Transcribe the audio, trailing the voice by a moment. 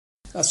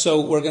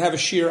So we're going to have a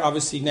shir,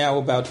 obviously, now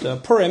about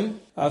Purim.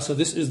 So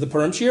this is the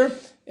Purim shir.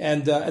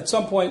 And at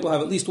some point, we'll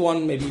have at least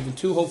one, maybe even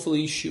two,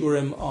 hopefully,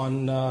 shiurim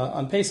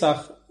on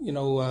Pesach.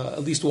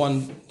 At least one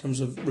in terms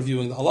of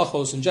reviewing the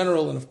halachos in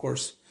general, and of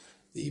course,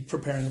 the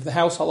preparing of the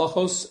house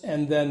halachos.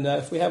 And then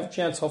if we have a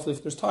chance, hopefully,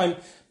 if there's time,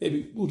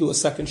 maybe we'll do a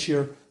second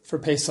shir for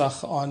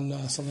Pesach on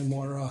something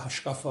more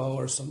hashkafa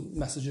or some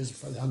messages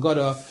for the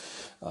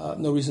Haggadah.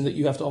 No reason that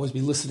you have to always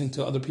be listening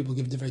to other people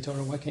give Divrei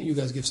Torah. Why can't you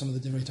guys give some of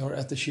the Divrei Torah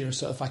at the shir?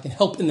 So if I can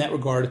help in that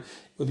regard, it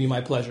would be my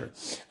pleasure.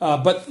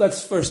 But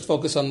let's first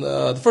focus on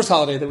the first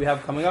holiday that we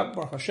have coming up,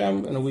 Baruch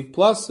Hashem, in a week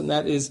plus, and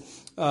that is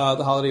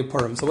the holiday of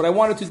Purim. So what I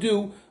wanted to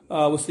do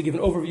was to give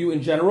an overview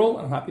in general.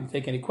 I'm happy to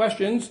take any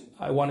questions.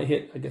 I want to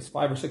hit,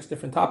 5 or 6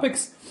 different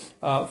topics,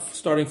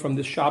 starting from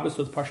this Shabbos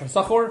with Parshat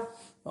Zachor,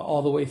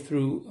 all the way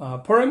through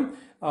Purim.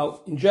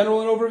 In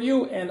general, an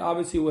overview, and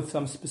obviously with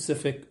some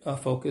specific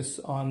focus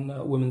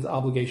on women's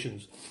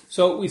obligations.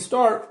 So we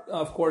start,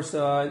 of course,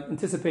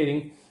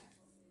 anticipating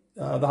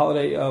the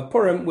holiday of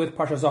Purim with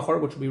Parshat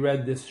Zachor, which will be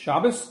read this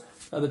Shabbos.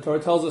 The Torah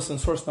tells us in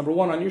source number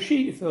 1 on your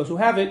sheet, if those who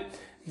have it,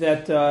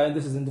 that, and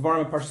this is in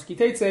Devarim and Parshas Ki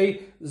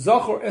Teitzei,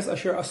 Zachor es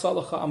asher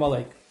asalacha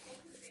Amalek.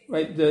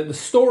 Right, the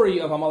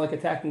story of Amalek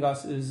attacking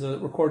us is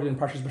recorded in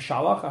Parshas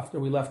Beshalach after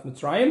we left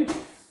Mitzrayim,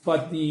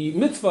 but the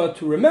mitzvah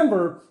to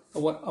remember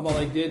what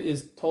Amalek did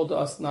is told to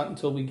us not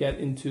until we get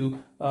into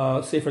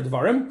Sefer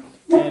Devarim.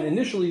 And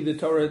initially, the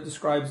Torah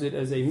describes it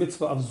as a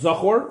mitzvah of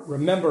Zachor,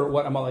 remember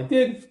what Amalek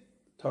did.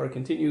 The Torah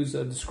continues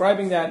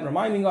describing that and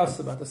reminding us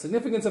about the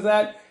significance of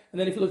that. And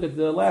then if you look at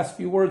the last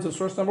few words of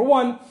source number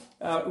 1,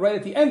 right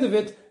at the end of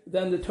it,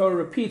 then the Torah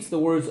repeats the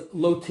words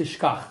lo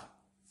tishkach.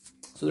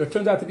 So there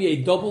turns out to be a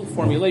double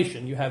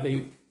formulation. You have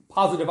a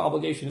positive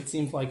obligation, it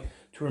seems like,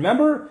 to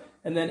remember,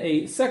 and then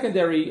a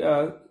secondary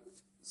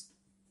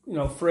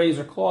phrase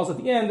or clause at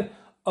the end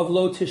of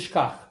lo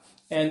tishkach.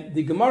 And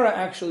the Gemara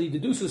actually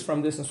deduces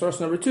from this in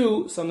source number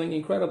 2 something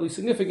incredibly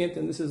significant,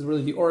 and this is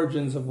really the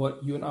origins of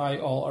what you and I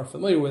all are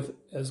familiar with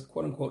as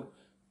quote-unquote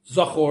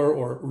Zachor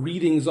or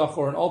reading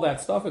Zachor and all that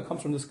stuff. It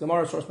comes from this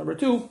Gemara, source number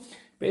 2,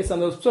 based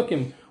on those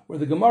psukim, where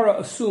the Gemara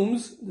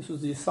assumes, this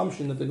was the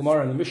assumption that the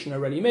Gemara and the Mishnah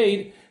already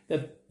made,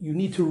 that you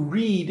need to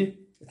read,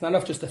 it's not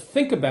enough just to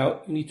think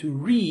about, you need to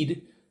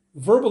read,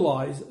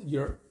 verbalize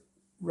your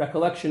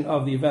recollection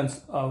of the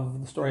events of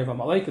the story of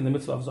Amalek and the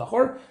mitzvah of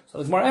Zachor. So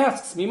the Gemara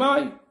asks,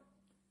 Mimai,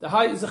 the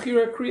Hai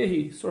Zachira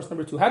Kriyahi, source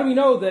number 2. How do we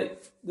know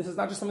that this is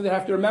not just something that I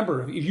have to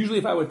remember? Usually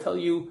if I would tell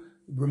you,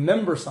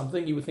 remember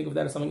something, you would think of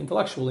that as something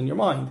intellectual in your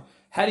mind.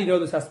 How do you know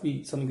this has to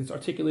be something that's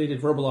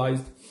articulated,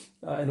 verbalized,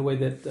 in a way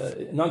that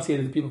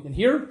enunciated that people can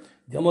hear?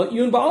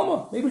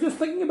 Maybe just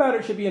thinking about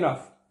it should be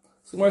enough.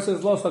 So Gemara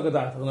says, Lo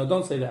Sagadat. No,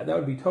 don't say that. That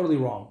would be totally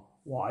wrong.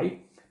 Why?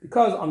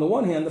 Because on the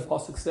one hand, the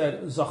pasuk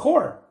said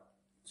Zachor.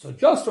 So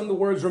just from the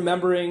words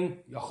remembering,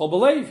 Yachol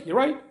Belev, you're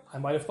right. I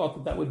might have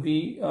thought that would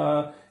be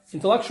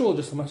intellectual,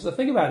 just so much as I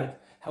think about it.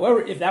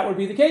 However, if that would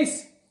be the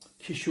case,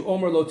 Kishu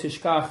Omer Lo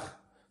Tishkach.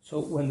 So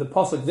when the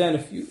pasuk then,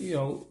 if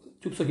you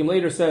 2 psukim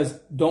later says,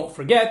 don't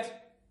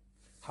forget,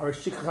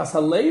 Harishikachas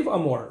Halev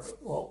Amor.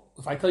 Well,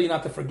 if I tell you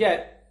not to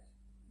forget,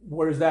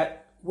 where's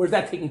that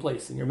taking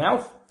place? In your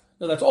mouth?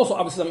 No, that's also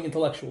obviously something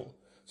intellectual.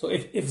 So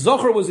if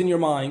Zachor was in your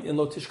mind and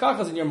Lo Tishkach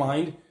is in your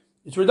mind,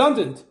 it's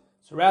redundant.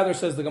 So rather,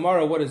 says the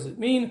Gemara, what does it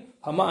mean?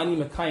 Hama'ani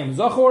Mekayim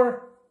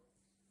Zachor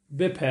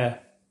Bipeh.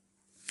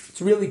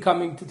 It's really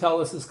coming to tell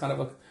us this kind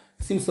of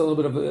seems a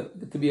little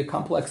bit to be a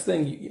complex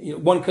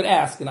thing. One could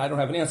ask, and I don't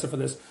have an answer for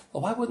this,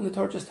 well, why wouldn't the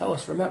Torah just tell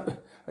us, remember?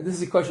 This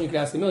is a question you can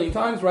ask a million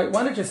times, right?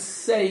 Why not just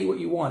say what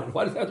you wanted?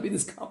 Why does it have to be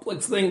this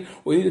complex thing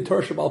where you need a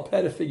Torah Shabbal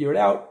Peh to figure it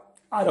out?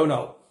 I don't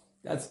know.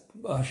 That's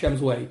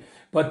Hashem's way.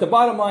 But the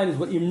bottom line is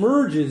what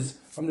emerges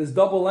from this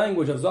double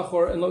language of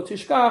Zachor and Lo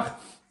Tishkach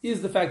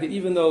is the fact that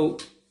even though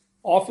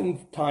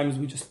oftentimes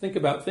we just think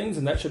about things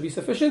and that should be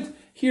sufficient,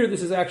 here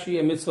this is actually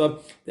a mitzvah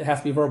that has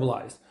to be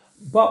verbalized.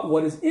 But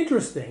what is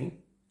interesting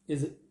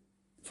is that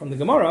from the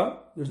Gemara,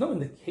 there's no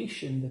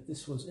indication that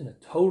this was in a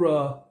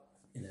Torah,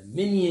 in a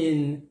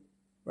minyan,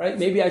 right?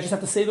 Maybe I just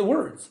have to say the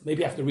words.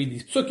 Maybe I have to read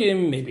these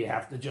psukim. Maybe I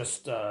have to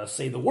just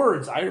say the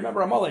words. I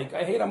remember Amalek.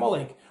 I hate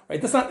Amalek. Right?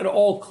 That's not at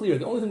all clear.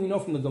 The only thing we know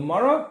from the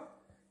Gemara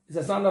is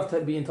that's not enough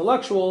to be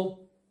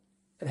intellectual.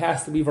 It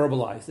has to be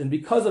verbalized. And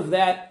because of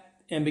that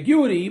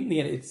ambiguity,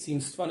 again, it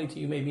seems funny to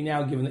you maybe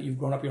now, given that you've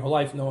grown up your whole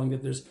life knowing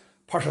that there's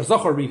Parsha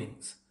Zachor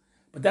readings.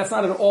 But that's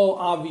not at all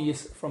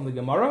obvious from the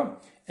Gemara.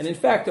 And in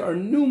fact, there are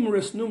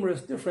numerous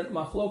different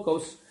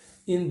machlokos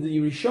in the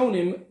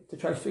Rishonim to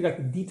try to figure out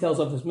the details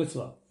of this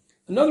mitzvah.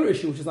 Another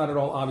issue which is not at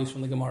all obvious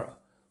from the Gemara.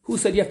 Who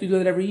said you have to do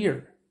that every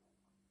year?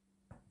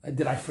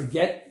 Did I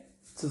forget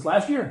since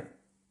last year?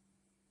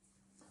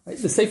 Right?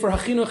 The Sefer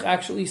HaChinuch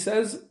actually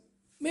says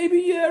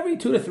maybe every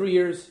 2 to 3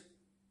 years.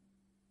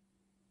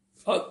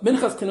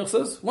 Minchas Chinuch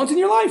says once in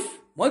your life.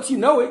 Once you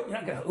know it,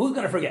 who's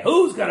going to forget?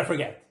 Who's going to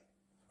forget?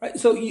 Right?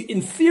 So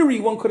in theory,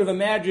 one could have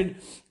imagined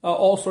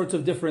all sorts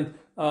of different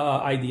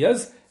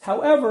ideas.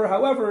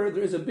 However,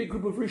 there is a big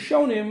group of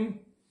Rishonim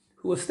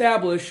who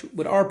establish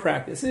what our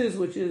practice is,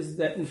 which is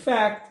that in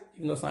fact,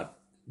 even though it's not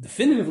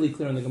definitively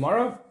clear in the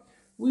Gemara,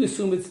 we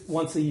assume it's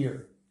once a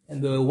year.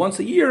 And the once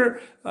a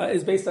year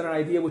is based on an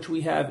idea which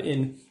we have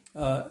in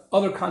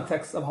other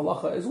contexts of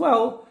halacha as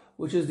well,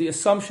 which is the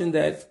assumption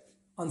that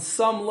on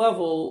some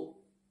level,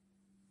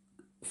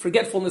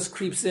 forgetfulness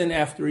creeps in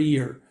after a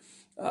year.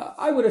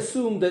 I would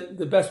assume that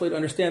the best way to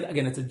understand,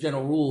 again, it's a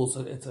general rule,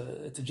 so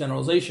it's a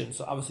generalization,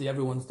 so obviously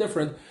everyone's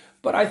different,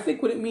 but I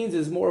think what it means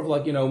is more of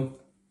like,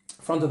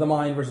 front of the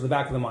mind versus the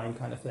back of the mind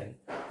kind of thing.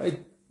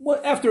 Right?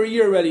 After a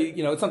year already,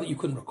 it's not that you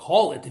couldn't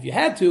recall it if you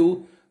had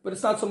to, but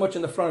it's not so much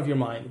in the front of your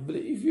mind. But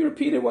if you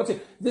repeat it once,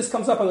 this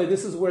comes up,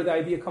 this is where the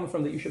idea comes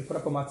from that you should put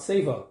up a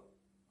matzeva.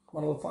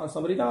 When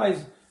somebody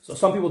dies, so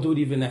some people do it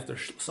even after,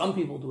 some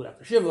people do it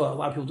after Shiva, a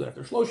lot of people do it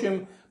after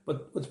Shloshim,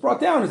 but what's brought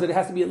down is that it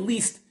has to be at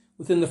least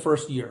within the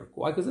first year.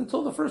 Why? Because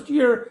until the first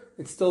year,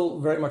 it's still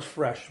very much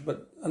fresh.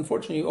 But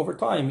unfortunately, over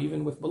time,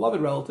 even with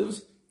beloved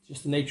relatives,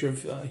 just the nature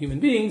of human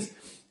beings,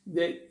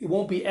 it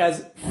won't be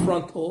as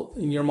frontal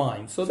in your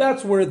mind. So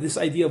that's where this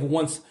idea of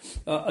once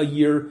a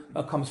year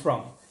comes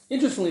from.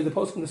 Interestingly, the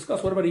post can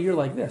discuss, what about a year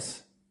like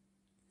this?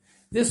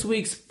 This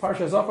week's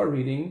Parsha Zachor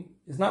reading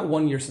is not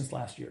 1 year since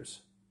last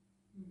year's.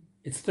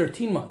 It's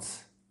 13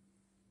 months.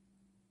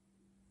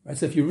 Right?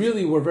 So if you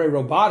really were very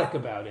robotic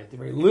about it,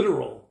 very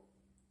literal,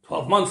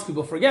 12 months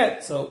people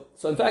forget. So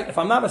in fact, if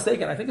I'm not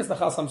mistaken, I think it's the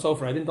Chasam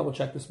Sofer. I didn't double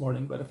check this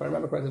morning, but if I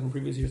remember correctly from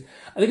previous years,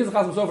 I think it's the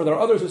Chasam Sofer. There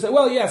are others who say,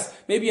 well, yes,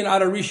 maybe in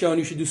Adar Rishon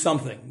you should do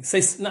something.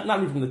 Say not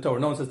read from the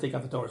Torah. No one says take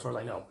out the Torah as far as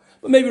I know.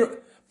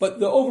 But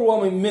the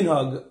overwhelming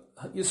minhag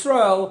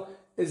Yisrael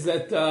is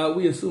that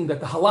we assume that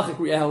the halachic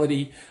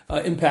reality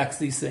impacts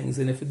these things.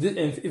 And if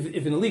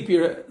in a leap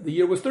year the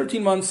year was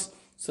 13 months,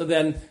 so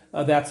then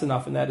that's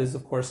enough, and that is,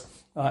 of course,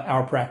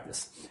 our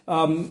practice.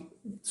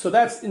 So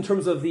that's in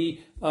terms of the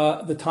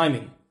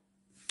timing.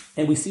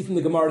 And we see from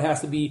the Gemara it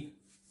has to be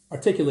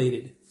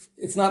articulated.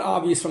 It's not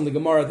obvious from the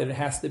Gemara that it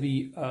has to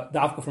be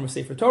dafka from a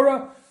Sefer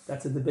Torah.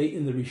 That's a debate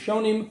in the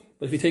Rishonim.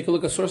 But if you take a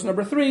look at source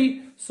number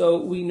 3,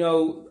 so we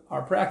know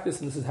our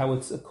practice, and this is how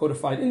it's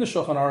codified in the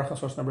Shulchan Aruch,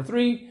 source number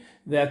 3,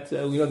 that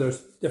we know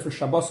there's different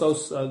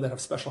Shabbosos that have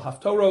special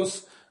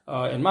haftoros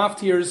and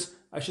maftirs.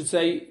 I should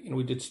say,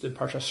 we did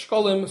Parshas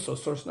Shkolim, so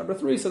source number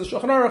 3 says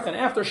Shulchan Aruch, and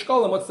after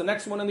Shkolim, what's the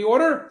next one in the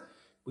order?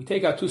 We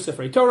take out 2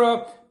 Sefrei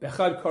Torah,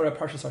 Bechad Korah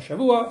Parshas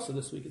HaShavua, so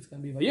this week it's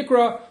going to be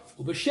Vayikra,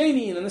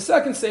 Ubesheni, and in the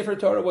second Sefer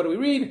Torah, what do we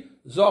read?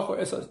 Zachor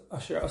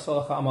Asher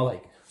Asalacha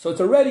Amalek. So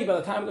it's already, by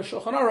the time of the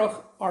Shulchan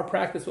Aruch, our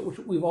practice, which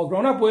we've all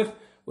grown up with,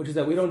 which is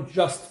that we don't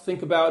just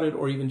think about it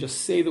or even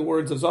just say the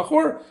words of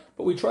Zachor,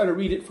 but we try to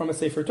read it from a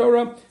Sefer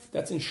Torah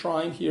that's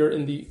enshrined here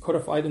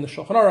codified in the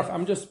Shulchan Aruch.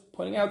 I'm just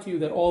pointing out to you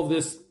that all of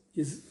this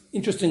is,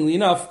 interestingly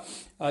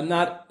enough,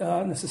 not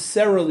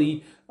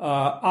necessarily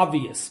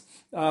obvious.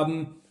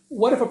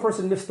 What if a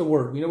person missed the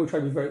word? We know we try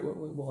to be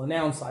we'll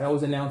announce. I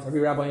always announce. Every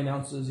rabbi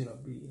announces.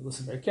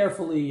 Listen very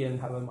carefully and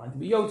have in mind to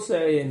be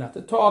yotze and not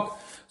to talk.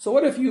 So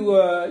what if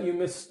you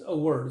missed a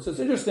word? So it's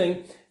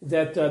interesting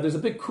that there's a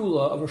big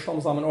kula of Rosh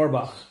Zalman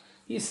Auerbach.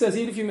 He says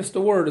even if you missed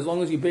a word, as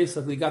long as you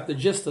basically got the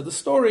gist of the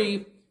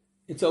story,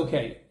 it's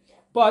okay.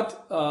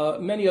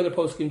 But many other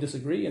poskim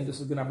disagree, and this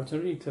is a good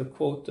opportunity to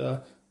quote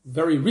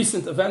very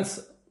recent events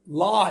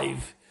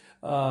live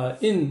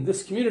in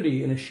this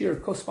community in a shir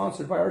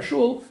co-sponsored by our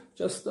shul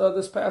just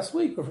this past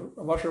week.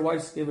 Rav Asher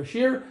Weiss gave a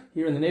shir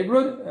here in the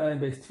neighborhood in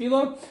Beis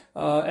Tefillah,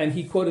 and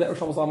he quoted that Rosh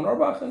Zalman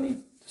Auerbach, and he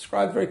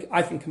described very,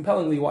 I think,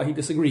 compellingly why he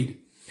disagreed.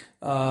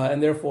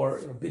 And therefore,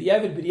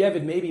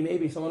 b'diavad,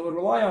 maybe someone would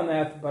rely on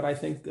that, but I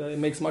think it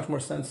makes much more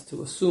sense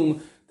to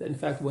assume that in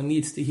fact one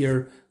needs to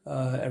hear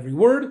every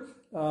word.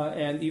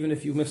 And even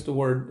if you missed a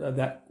word,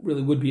 that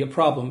really would be a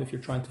problem if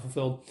you're trying to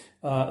fulfill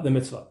the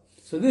mitzvah.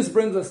 So this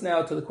brings us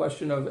now to the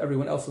question of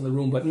everyone else in the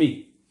room but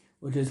me,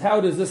 which is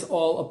how does this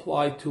all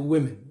apply to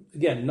women?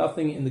 Again,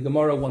 nothing in the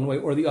Gemara one way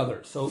or the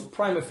other. So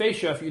prima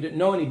facie, if you didn't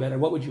know any better,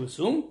 what would you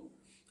assume?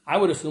 I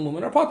would assume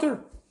women are patur.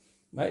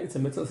 Right? It's a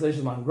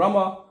mitzvah man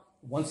grama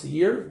once a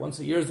year. Once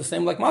a year is the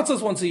same like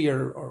matzahs once a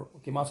year, or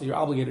okay, matzah you're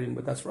obligated in,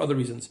 but that's for other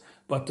reasons.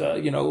 But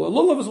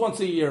lulav is once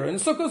a year, and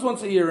sukkah is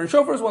once a year, and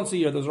shofar is once a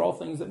year. Those are all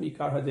things that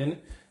mikar hadin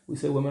we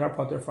say women are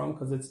patur from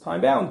because it's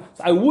time bound.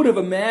 So I would have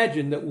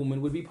imagined that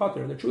women would be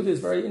patur. The truth is,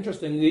 very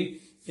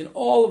interestingly, in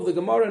all of the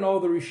Gemara and all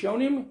of the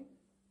Rishonim,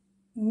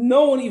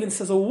 no one even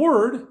says a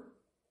word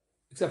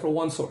except for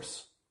one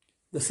source,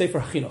 the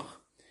Sefer Chinuch.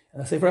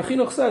 And the Sefer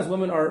Chinuch says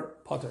women are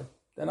patur;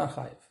 they're not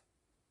chayiv.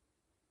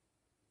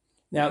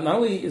 Now, not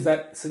only is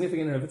that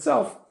significant in and of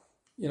itself,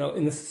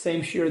 in the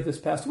same shir this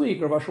past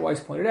week, Rav Asher Weiss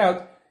pointed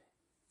out,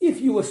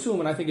 if you assume,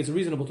 and I think it's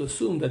reasonable to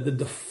assume that the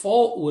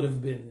default would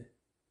have been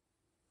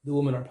the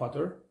women are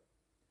patur,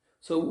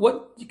 so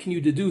what can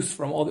you deduce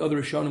from all the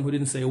other Rishonim who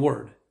didn't say a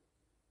word?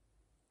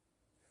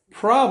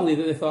 Probably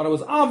that they thought it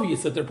was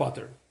obvious that they're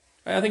patur.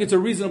 I think it's a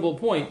reasonable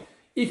point.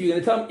 If you're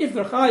going to tell them, if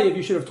they're chayiv,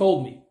 you should have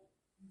told me.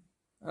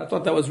 I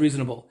thought that was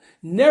reasonable.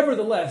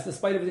 Nevertheless,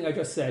 despite everything I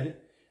just said,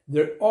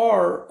 there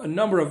are a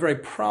number of very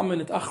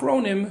prominent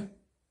achronim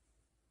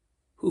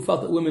who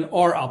felt that women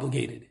are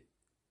obligated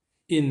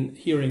in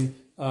hearing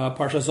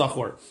Parsha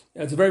Zachor.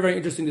 It's a very, very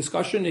interesting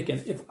discussion.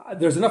 If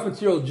there's enough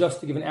material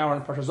just to give an hour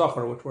on Parsha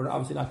Zachor, which we're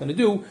obviously not going to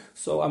do,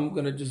 so I'm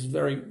going to just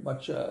very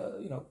much,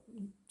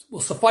 will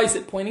suffice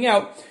it pointing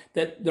out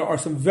that there are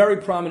some very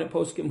prominent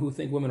poskim who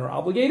think women are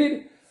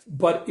obligated,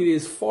 but it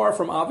is far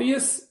from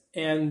obvious,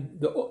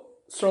 and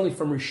certainly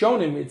from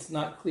Rishonim, it's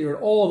not clear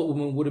at all that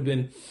women would have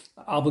been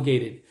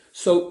obligated.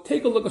 So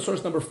take a look at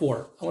source number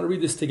 4. I want to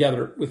read this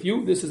together with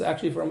you. This is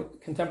actually from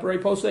contemporary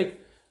posek,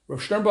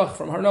 Rav Sternbach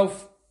from Harnof,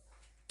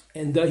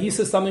 and he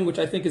says something which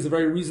I think is a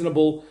very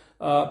reasonable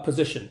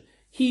position.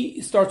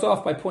 He starts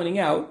off by pointing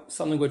out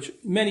something which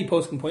many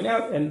posts can point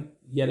out, and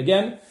yet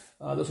again,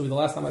 this will be the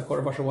last time I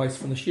quote Rav Asher Weiss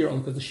from the Shir, only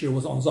because the Shir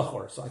was on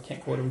Zachor, so I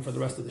can't quote him for the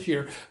rest of the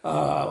Shir.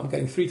 I'm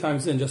getting 3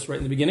 times in just right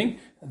in the beginning.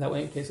 And that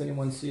way, in case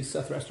anyone sees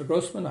Seth or Esther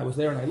Grossman, I was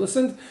there and I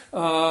listened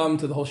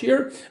to the whole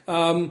Shir.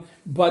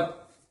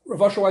 But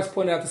Rav Asher Weiss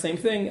pointed out the same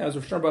thing as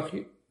Rav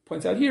Sternbach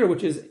points out here,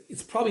 which is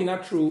it's probably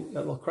not true,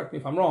 well, correct me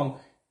if I'm wrong,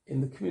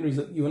 in the communities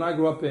that you and I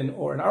grew up in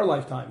or in our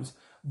lifetimes,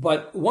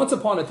 but once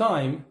upon a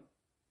time,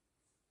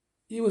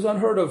 it was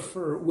unheard of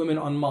for women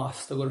en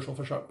masse to go to Shul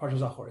Parsha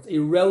Zachor. It's a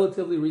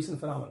relatively recent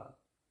phenomenon.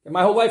 In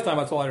my whole lifetime,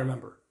 that's all I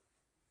remember.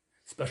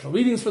 Special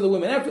readings for the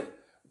women.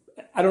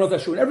 I don't know if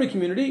that's true in every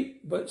community,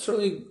 but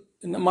certainly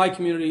in my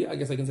community, I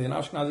guess I can say in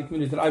Ashkenazi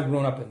communities that I've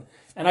grown up in.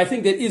 And I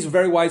think that is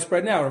very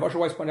widespread now. Rav Asher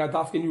Weiss pointed out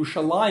Dafka in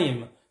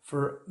Yerushalayim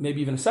for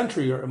maybe even a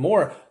century or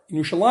more. In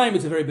Yerushalayim,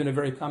 it's been a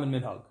very common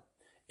minhag.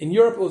 In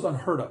Europe, it was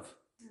unheard of.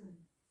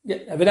 Yeah,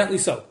 evidently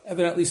so.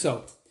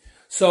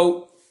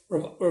 So,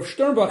 Rav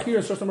Sternbach here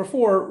in source number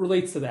 4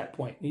 relates to that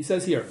point. He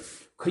says here,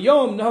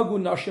 Kayom nahagu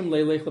nashim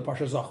leilech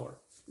leParsha Zachor.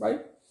 Right?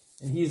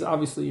 And he's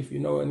obviously, if you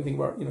know anything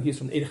about, he's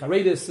from the Eid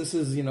Charedis. This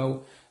is,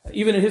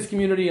 even in his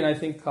community, and I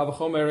think Kal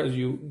V'chomer as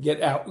you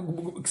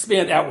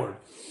expand outward.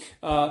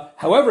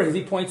 However, as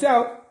he points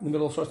out, in the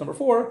middle of source number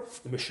 4,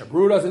 the Mishnah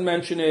Berurah doesn't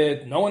mention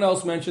it, no one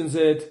else mentions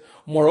it.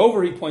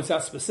 Moreover, he points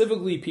out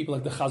specifically people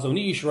like the Chazon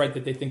Ish, right,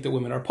 that they think that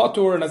women are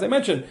patur, and as I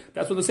mentioned,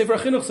 that's what the Sefer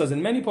HaChinuch says,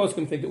 and many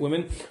poskim think that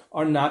women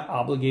are not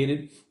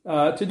obligated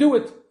to do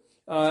it.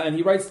 And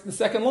he writes the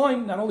second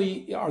line, not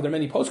only are there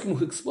many poskim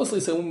who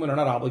explicitly say women are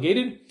not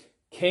obligated,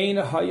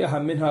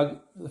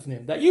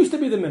 that used to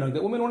be the minhag,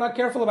 that women were not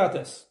careful about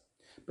this.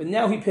 But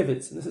now he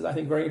pivots, and this is, I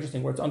think, very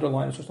interesting, where it's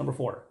underlined in source number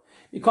 4.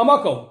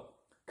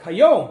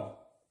 Kayom,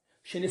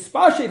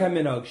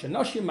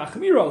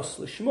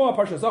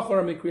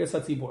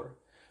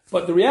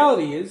 but the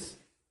reality is,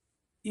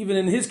 even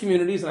in his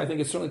communities, and I think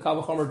it's certainly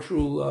Kal V'chomer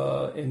true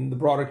in the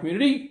broader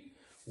community,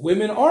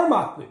 women are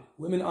makbid.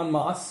 Women en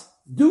masse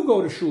do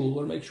go to shul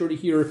or make sure to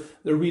hear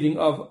the reading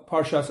of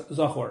Parshas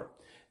Zachor.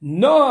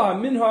 Noah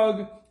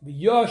minhag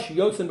v'yosh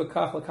yotzen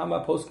b'kach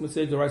l'kama post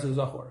k'maseh d'oraisa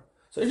Zachor.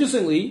 So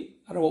interestingly,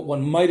 I don't know what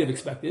one might have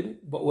expected,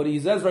 but what he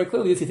says very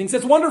clearly is he thinks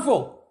it's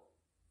wonderful.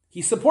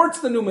 He supports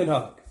the new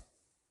minhag.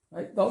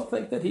 Right? Don't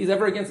think that he's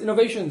ever against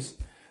innovations.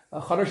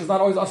 Chadash is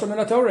not always asher min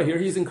haTorah. Here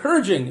he's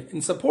encouraging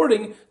and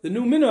supporting the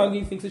new minhag.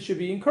 He thinks it should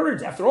be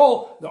encouraged. After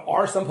all, there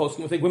are some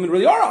poskim who think women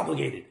really are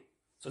obligated.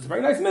 So it's a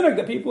very nice minhag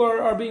that people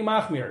are being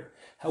machmir.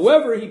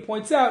 However, he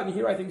points out, and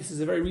here I think this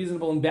is a very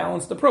reasonable and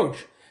balanced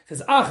approach. He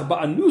says,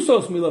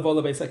 ba'anusos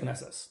milavola beis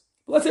hakneses.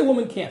 But let's say a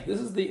woman can't. This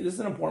is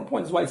an important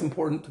point. This is why it's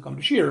important to come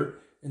to shir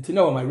and to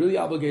know, am I really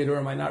obligated or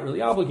am I not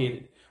really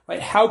obligated? Right?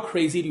 How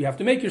crazy do you have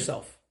to make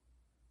yourself?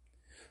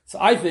 So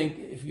I think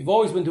if you've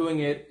always been doing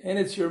it and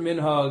it's your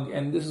minhag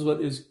and this is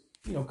what is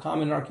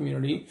common in our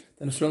community,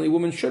 then certainly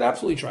women should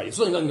absolutely try. You're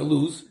certainly nothing to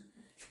lose.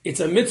 It's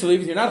a mitzvah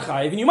even if you're not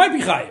chayiv, and you might be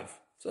chayiv.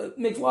 So it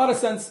makes a lot of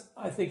sense.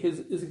 I think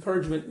his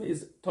encouragement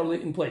is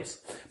totally in place.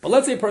 But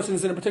let's say a person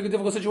is in a particularly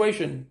difficult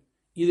situation.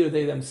 Either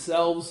they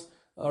themselves,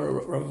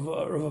 or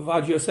Rav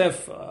Avad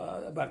Yosef,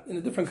 but in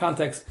a different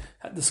context,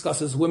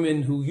 discusses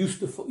women who used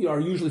to are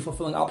usually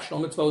fulfilling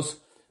optional mitzvos,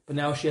 but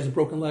now she has a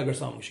broken leg or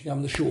something. She can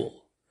come to shul.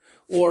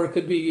 Or it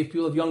could be if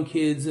people have young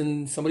kids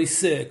and somebody's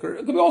sick, or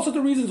it could be all sorts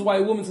of reasons why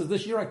a woman says,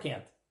 this year I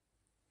can't.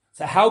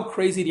 So how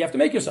crazy do you have to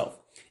make yourself?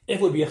 If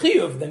it would be a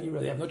chiyuv, then you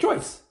really have no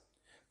choice.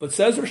 But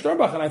says Rav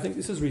Sternbach, and I think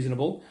this is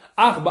reasonable,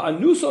 let's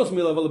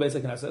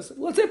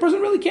say a person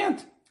really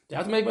can't. Do I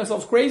have to make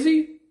myself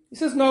crazy? He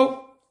says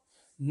no.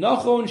 And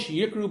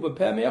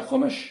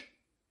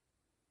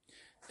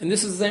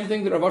this is the same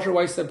thing that Rav Asher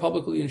Weiss said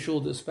publicly in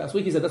shul this past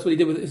week. He said that's what he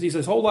did with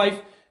his whole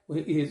life.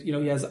 He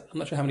has, I'm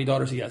not sure how many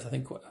daughters he has, I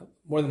think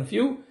more than a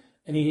few,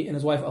 and he and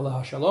his wife,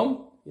 Allah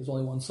Shalom, he has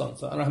only one son,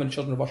 so I don't know how many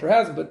children Rav Asher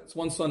has, but it's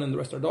one son and the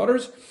rest are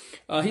daughters.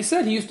 He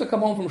said he used to come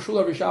home from shul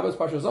every Shabbos,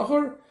 Parsha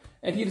Zachor,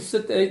 and he'd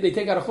sit, they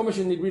take out a chumash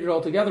and he'd read it all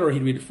together, or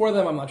he'd read it for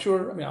them, I'm not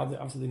sure,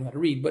 obviously they know how to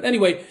read, but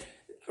anyway,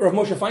 Rav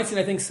Moshe Feinstein,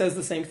 I think, says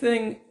the same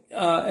thing,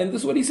 and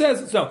this is what he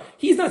says. So,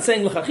 he's not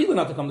saying l'chachila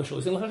not to come to shul,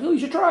 he's saying l'chachila you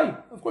should try,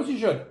 of course you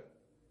should.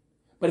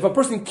 But if a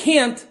person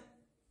can't,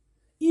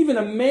 even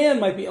a man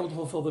might be able to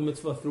fulfill the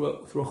mitzvah through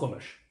a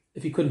chumash,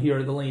 if he couldn't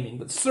hear the laning.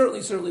 But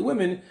certainly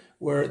women,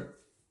 where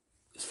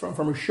from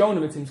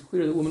Rishonim it seems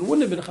clear that women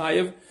wouldn't have been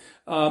chayiv.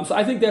 So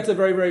I think that's a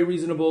very, very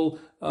reasonable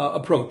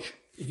approach.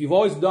 If you've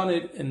always done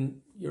it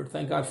and you're,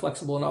 thank God,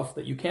 flexible enough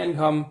that you can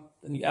come,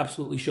 then you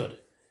absolutely should.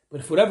 But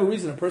if for whatever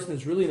reason a person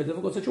is really in a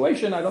difficult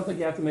situation, I don't think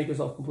you have to make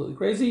yourself completely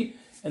crazy.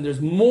 And there's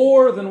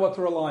more than what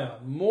to rely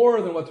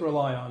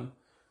on,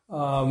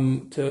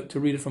 to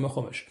read it from a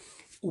Chumash.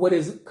 What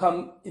has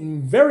come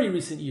in very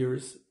recent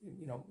years,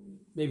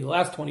 maybe the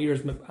last 20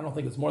 years, I don't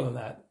think it's more than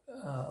that,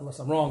 unless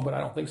I'm wrong, but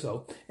I don't think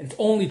so. And it's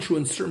only true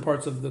in certain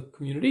parts of the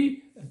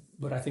community,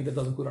 but I think that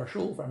does include our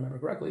shul, if I remember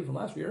correctly, from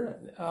last year,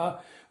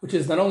 which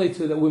is not only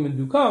to that women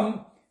do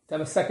come, to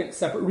have a second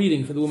separate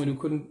reading for the women who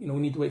couldn't,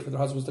 need to wait for their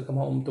husbands to come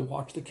home to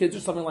watch the kids or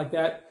something like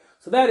that.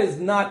 So that is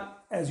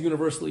not as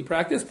universally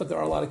practiced, but there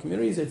are a lot of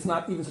communities. It's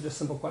not even such a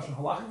simple question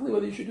halachically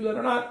whether you should do that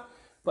or not,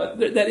 but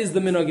that is the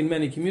minhag in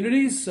many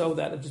communities, so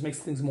that it just makes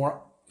things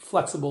more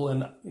flexible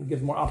and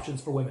gives more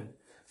options for women.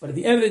 But at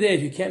the end of the day,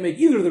 if you can't make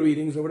either of the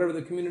readings or whatever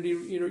the community,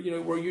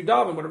 where you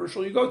daven, whatever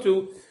shul you go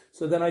to,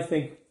 so then I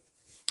think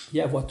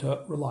you have what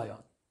to rely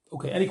on.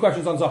 Okay, any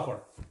questions on Zachor?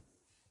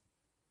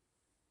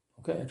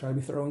 Okay, I try to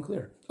be thorough and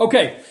clear.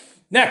 Okay,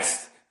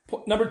 next,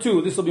 number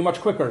 2, this will be much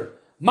quicker.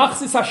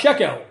 Machzis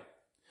HaShekel.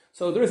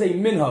 So there is a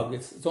minhag,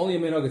 it's only a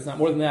minhag, it's not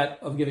more than that,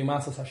 of giving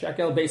Machzis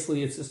HaShekel.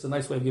 Basically, it's just a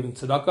nice way of giving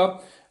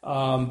tzedakah.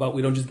 But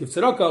we don't just give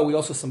tzedakah, we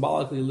also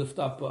symbolically lift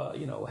up,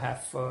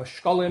 half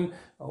shkalim,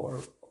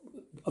 or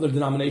other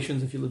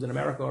denominations, if you lived in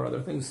America, or other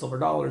things, silver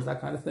dollars,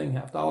 that kind of thing,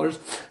 half dollars.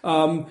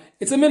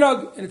 It's a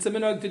minhag, and it's a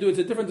minhag to do it.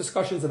 It's different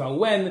discussions about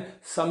when.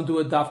 Some do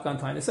a dafka on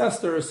Taanis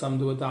Esther, some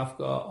do a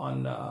dafka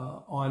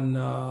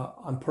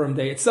on Purim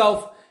Day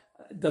itself.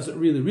 It doesn't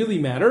really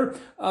matter.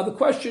 The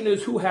question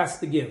is who has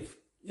to give.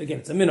 Again,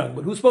 it's a minhag,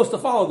 but who's supposed to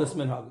follow this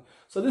minhag?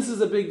 So this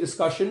is a big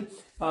discussion,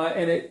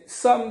 and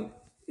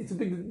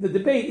the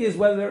debate is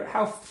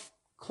how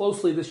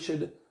closely this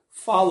should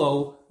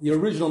follow the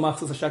original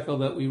Machzis HaShekel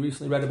that we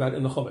recently read about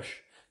in the Chumash.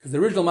 Because the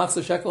original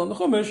Machzis HaShekel in the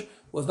Chumash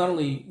was not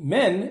only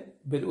men,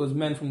 but it was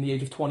men from the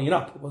age of 20 and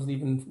up. It wasn't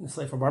even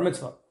necessarily for Bar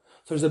Mitzvah.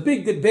 So there's a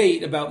big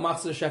debate about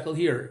Machzis HaShekel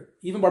here.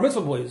 Even Bar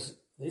Mitzvah boys,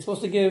 are they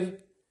supposed to give?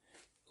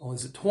 Oh,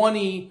 is it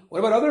 20? What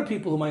about other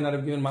people who might not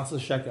have given Machzis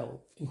HaShekel,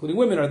 including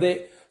women? Are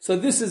they? So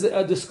this is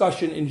a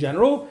discussion in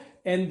general.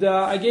 And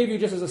I gave you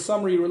just as a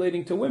summary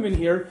relating to women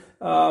here,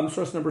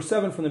 source number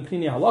 7 from the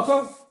Pnei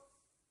Halacha.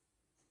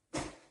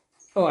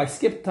 Oh, I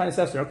skipped Taanis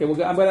Esther. Okay,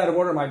 I'm going out of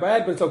order, my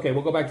bad, but it's okay.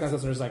 We'll go back to Taanis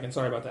Esther in a second.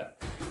 Sorry about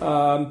that.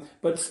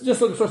 But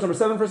just look at source number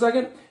 7 for a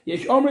second.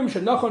 Yesh omrim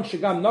shenachon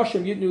shegam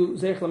nashim yitnu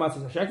zeich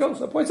lematzos hashekel.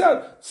 So it points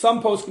out,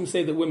 some poskim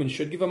say that women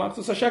should give a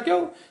matzos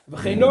hashekel.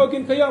 V'chein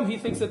noagin kayam, he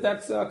thinks that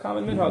that's a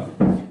common minhag.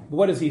 But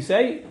what does he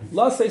say?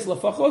 La seis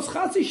lafachos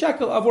chatzi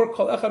shekel avor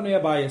kol echad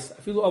me'abayis.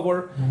 Afilu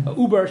avor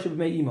uber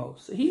shebmei imo.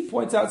 So he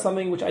points out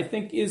something which I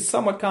think is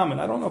somewhat common.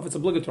 I don't know if it's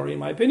obligatory in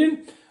my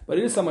opinion, but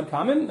it is somewhat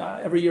common.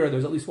 Every year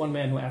there's at least one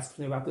man who asks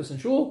me about this in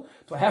shul.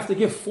 So I have to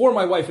give for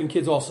my wife and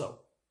kids also.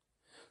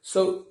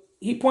 So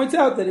he points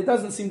out that it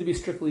doesn't seem to be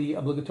strictly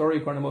obligatory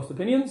according to most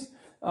opinions,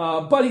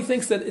 but he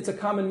thinks that it's a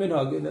common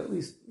minhag, and at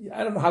least,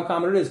 I don't know how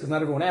common it is because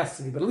not everyone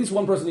asks me, but at least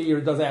one person a year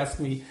does ask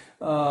me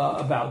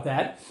about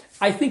that.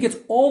 I think it's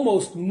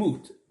almost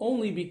moot,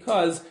 only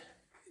because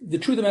the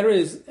truth of the matter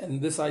is,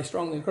 and this I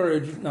strongly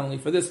encourage, not only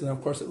for this, and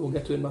of course we'll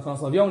get to it in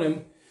Matanos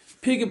Lavyonim,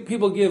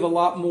 people give a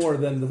lot more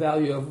than the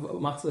value of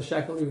Machzis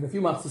HaShekel, even a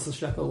few Machzis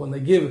HaShekel, when they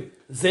give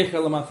Zecher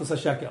LeMachzis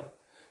HaShekel.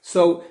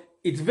 So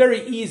it's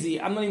very easy.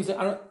 I'm not even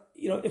saying,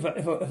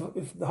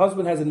 if the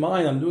husband has in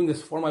mind, I'm doing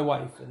this for my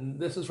wife, and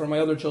this is for my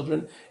other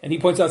children, and he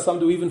points out some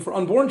do even for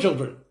unborn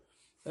children,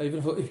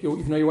 even if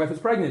you know your wife is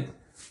pregnant.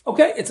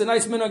 Okay, it's a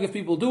nice minhag if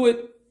people do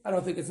it. I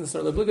don't think it's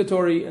necessarily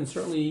obligatory, and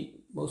certainly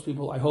most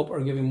people, I hope, are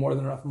giving more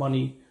than enough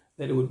money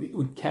that it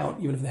would count,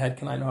 even if they had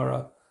Kanai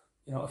Nara,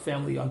 a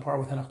family on par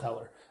with Henoch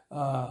Teller.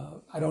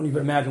 I don't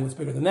even imagine what's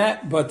bigger than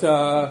that, but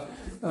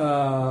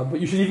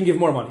you should even give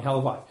more money,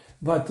 halavai.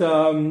 But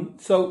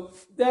so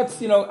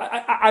that's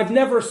I've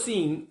never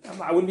seen.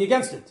 I wouldn't be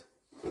against it.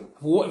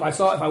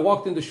 If I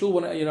walked into shul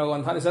when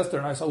on Taanis Esther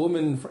and I saw a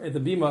woman at the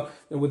bima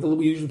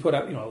we usually put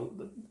out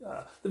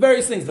the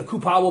various things. The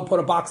kupa will put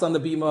a box on the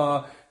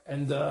bima,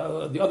 and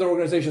the other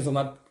organizations. I'm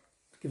not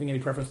giving any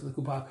preference to the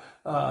kupa.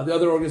 The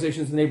other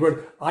organizations in the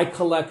neighborhood, I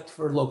collect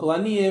for local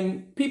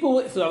aniyim. People,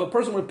 if a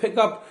person would pick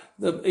up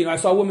I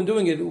saw a woman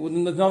doing it.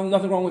 There's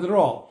nothing wrong with it at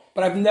all.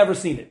 But I've never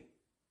seen it.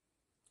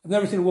 I've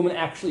never seen a woman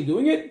actually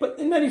doing it. But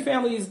in many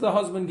families, the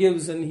husband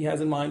gives, and he has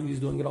in mind he's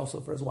doing it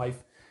also for his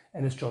wife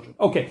and his children.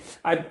 Okay,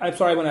 I'm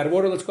sorry I went out of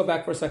order. Let's go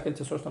back for a second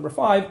to source number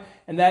 5,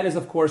 and that is,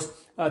 of course,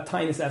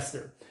 Taanis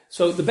Esther.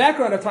 So the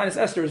background of Taanis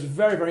Esther is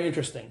very, very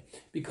interesting,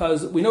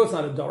 because we know it's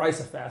not a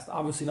Doraisa fast.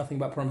 Obviously, nothing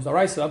about Purim is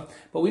Doraisa,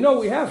 but we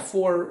know we have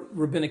 4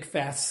 rabbinic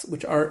fasts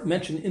which are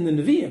mentioned in the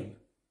Nevi'im,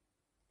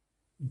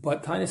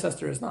 but Taanis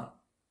Esther is not.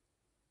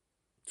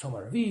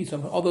 Tzomar Ravi,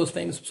 all those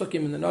famous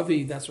psukim in the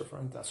Navi, that's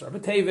referring to Asar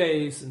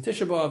B'Teves, and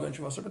Tisha B'Av, and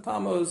Shavasar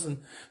B'Tammuz, and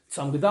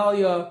Tzam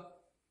Gedalia.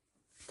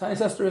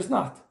 Taanis Esther is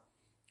not.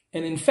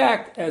 And in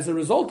fact, as a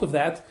result of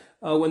that,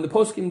 when the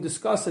poskim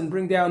discuss and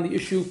bring down the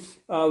issue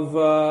of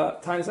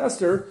Taanis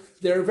Esther,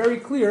 they're very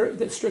clear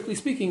that, strictly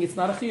speaking, it's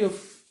not a chiyuv.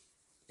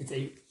 It's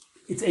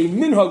a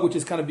minhag, which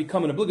has kind of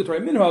become an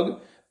obligatory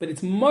minhag, but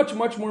it's much,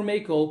 much more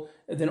makel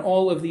than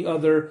all of the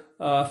other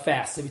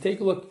fasts. If you take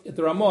a look at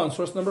the Ramah on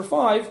source number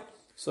 5,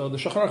 so the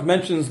Shulchan Aruch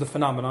mentions the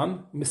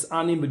phenomenon,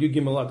 Mis'anim b'Yud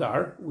Gimel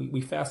Adar, we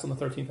fast on the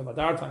 13th of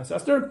Adar, Taanis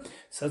Esther.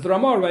 Says the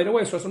Ramah right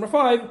away, source number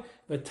 5,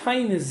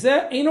 V'tain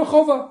zeh eino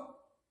chova.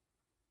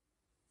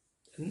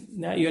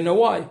 Now you know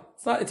why.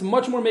 It's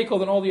much more makel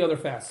than all the other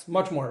fasts,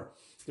 much more.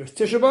 There's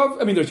Tisha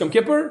B'Av, there's Yom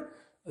Kippur,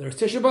 there's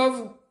Tisha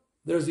B'Av,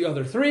 there's the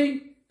other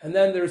 3, and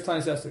then there's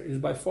Taanis Esther. It is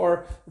by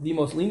far the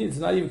most lenient.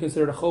 It's not even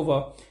considered a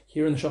chova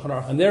here in the Shulchan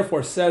Aruch. And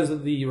therefore,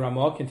 says the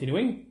Ramah,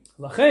 continuing,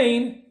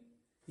 Lachein,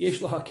 yesh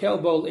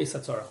lahakel bo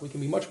le'esatzarach. We can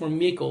be much more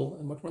makel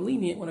and much more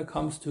lenient when it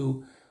comes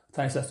to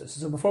Taanis Esther.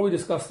 So before we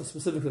discuss the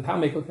specifics of how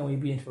makel can we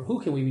be and for who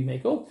can we be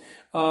makel,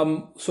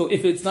 so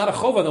if it's not a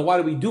chova, then why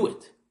do we do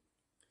it?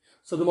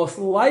 So the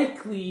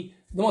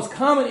most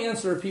common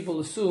answer people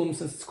assume,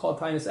 since it's called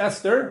Taanis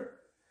Esther,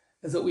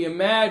 is that we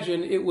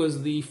imagine it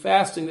was the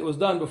fasting that was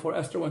done before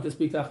Esther went to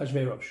speak to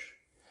Achashverosh.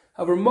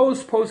 However,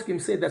 most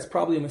poskim say that's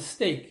probably a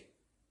mistake,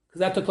 because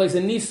that took place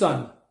in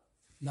Nisan,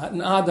 not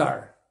in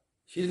Adar.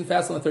 She didn't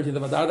fast on the 13th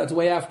of Adar. That's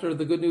way after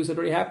the good news had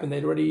already happened.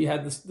 They'd already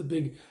had the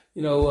big,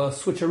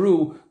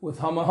 switcheroo with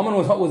Haman. Haman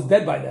was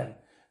dead by then.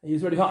 He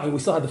was already hot. We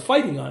still had the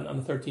fighting on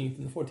the 13th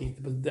and the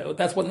 14th, but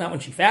that's not when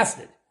she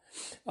fasted.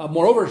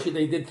 Moreover,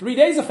 they did 3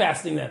 days of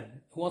fasting then.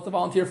 Who wants to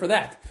volunteer for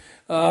that?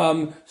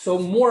 So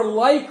more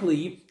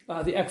likely,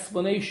 the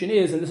explanation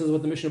is, and this is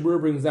what the Mishnah Berurah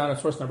brings down at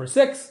source number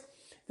 6,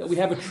 that we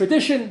have a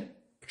tradition,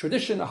 a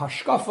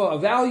hashkafa, a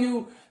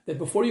value, that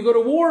before you go to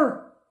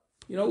war,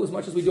 as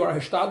much as we do our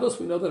hishtadlus,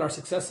 we know that our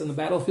success in the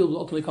battlefield will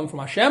ultimately come from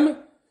Hashem. And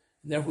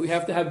therefore we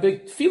have to have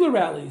big tefillah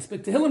rallies,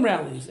 big tehillim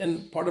rallies,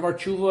 and part of our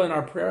tshuva and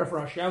our prayer for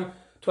Hashem,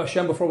 to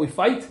Hashem before we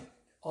fight,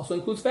 also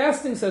includes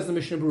fasting, says the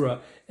Mishnah Berurah.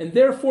 And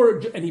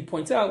therefore, and he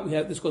points out,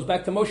 this goes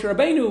back to Moshe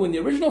Rabbeinu in the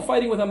original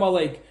fighting with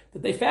Amalek,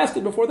 that they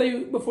fasted before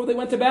they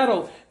went to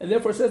battle. And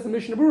therefore, says the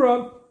Mishnah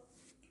Berurah,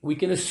 we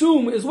can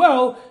assume as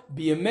well,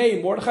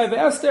 B'yamei Mordechai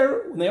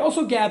ve'Esther, when they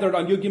also gathered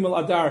on Yud Gimel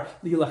Adar,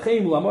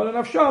 Li'ilachem u'lamod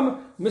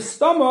nafsham,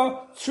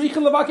 mistama,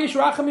 tzrichen levakesh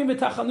rachamim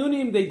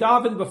v'tachanunim, they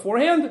davened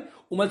beforehand,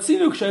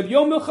 u'matzinu k'sheb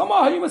yom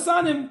milchama hayu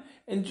masanim.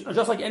 And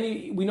just like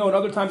we know in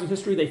other times of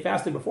history, they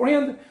fasted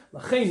beforehand.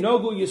 L'chein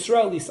nogu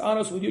Yisrael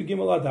lisanos v'Yud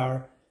Gimel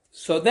Adar.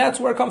 So that's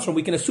where it comes from.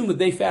 We can assume that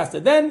they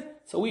fasted then,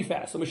 so we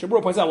fast. So Mishnah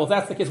Berurah points out, well, if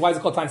that's the case, why is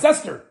it called Taanis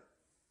Esther?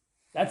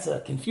 That's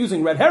a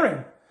confusing red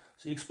herring.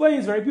 So he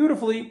explains very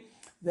beautifully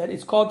that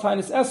it's called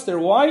Taanis Esther.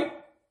 Why?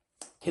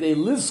 Kedei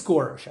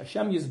lizkor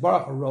sh'Hashem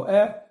yizbarach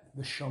ro'eh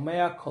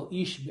v'shomea kol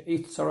ish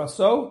b'eit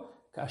tzaraso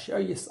kasher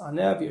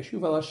yisaneh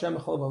v'yeshuv al Hashem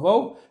b'chol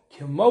vavo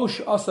kemo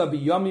she'asa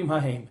b'yomim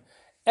hahem.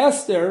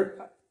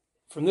 Esther,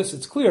 from this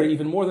it's clear,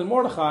 even more than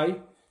Mordechai,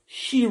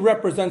 she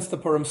represents the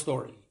Purim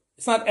story.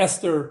 It's not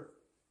Esther,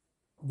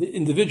 the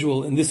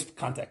individual in this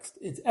context.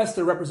 It's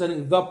Esther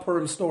representing the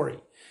Purim story.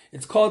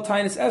 It's called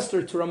Taanis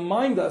Esther to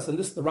remind us, and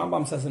this the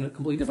Rambam says in a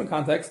completely different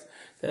context,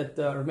 that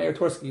Meir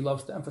Torsky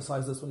loves to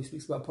emphasize this when he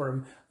speaks about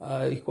Purim.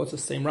 He quotes the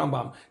same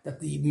Rambam, that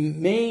the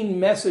main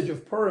message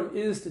of Purim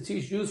is to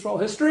teach Jews for all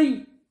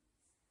history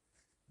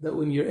that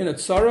when you're in a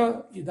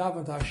tzara, you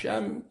daven to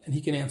Hashem, and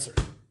He can answer.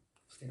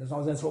 As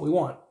long as that's what we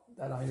want,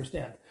 that I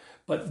understand.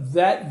 But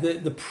that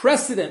the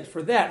precedent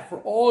for that, for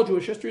all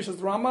Jewish history, says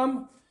the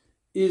Rambam,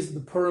 is the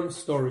Purim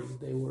story.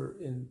 They were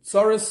in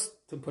tzaras,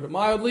 to put it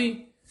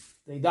mildly.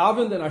 They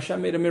davened, and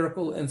Hashem made a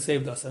miracle and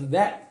saved us. And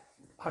that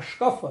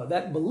hashkafa,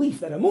 that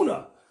belief, that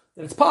emunah,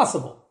 that it's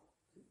possible.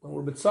 When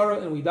we're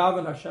b'tzara and we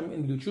daven, Hashem,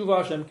 and we do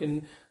tshuva, Hashem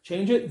can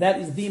change it. That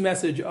is the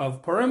message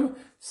of Purim.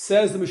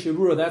 Says the Mishnah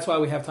Berurah, that's why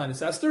we have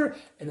Taanis Esther,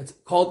 and it's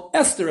called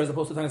Esther as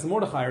opposed to Taanis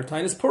Mordechai or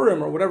Taanis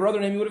Purim or whatever other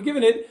name you would have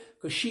given it,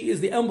 because she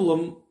is the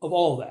emblem of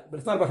all of that. But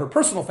it's not about her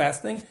personal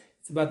fasting,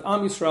 it's about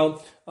Am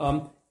Yisrael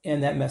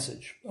and that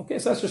message. Okay,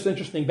 so that's just an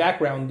interesting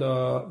background,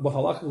 both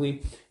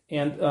halachically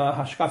and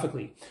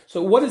hashkafically.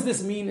 So what does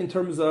this mean in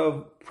terms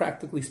of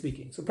practically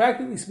speaking? So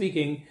practically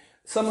speaking,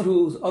 someone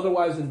who's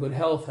otherwise in good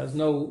health, has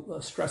no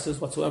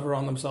stresses whatsoever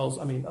on themselves,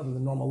 other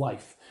than normal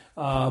life,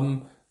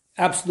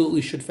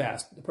 absolutely should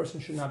fast. The person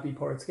should not be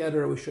poretz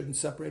heder. We shouldn't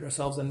separate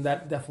ourselves, and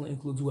that definitely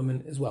includes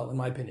women as well, in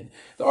my opinion.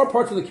 There are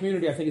parts of the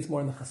community, I think it's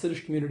more in the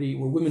Hasidic community,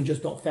 where women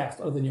just don't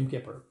fast other than Yom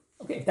Kippur.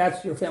 Okay, if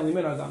that's your family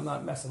minhag, I'm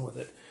not messing with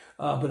it.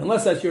 But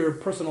unless that's your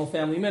personal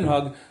family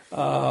minhag,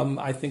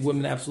 I think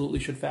women absolutely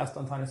should fast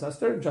on Taanis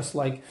Esther, just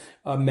like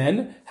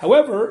men.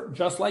 However,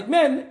 just like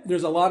men,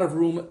 there's a lot of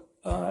room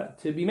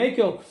to be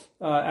makel.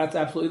 That's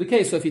absolutely the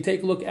case. So if you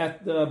take a look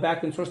at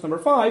back in source number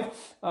 5,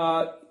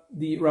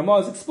 the Ramah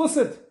is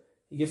explicit.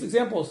 He gives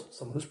examples.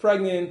 Someone who's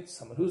pregnant,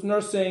 someone who's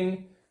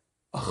nursing,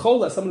 a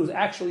chola, someone who's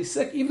actually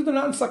sick, even if they're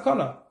not in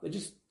sakana. They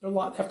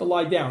have to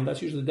lie down.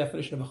 That's usually the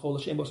definition of a chola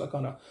she'en bo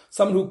sakana.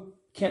 Someone who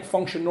can't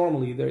function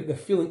normally. They're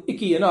feeling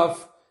icky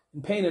enough,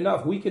 in pain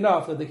enough, weak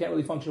enough that they can't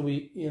really function.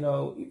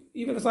 Even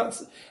if it's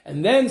not.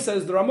 And then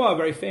says the Ramah, a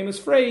very famous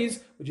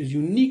phrase, which is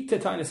unique to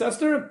Taanis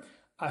Esther,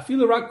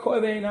 afilu rak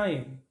ko'ev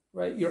einayim.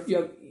 right? You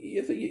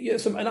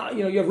have some,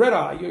 you have red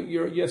eye.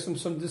 You have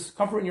some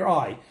discomfort in your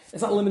eye.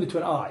 It's not limited to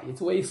an eye.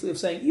 It's a way of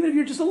saying even if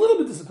you're just a little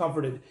bit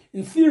discomforted,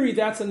 in theory,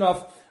 that's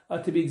enough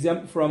to be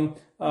exempt from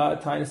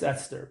Tinus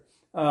Esther.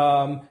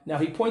 Now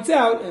he points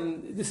out,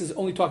 and this is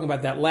only talking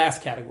about that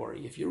last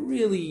category. If you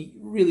really,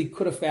 really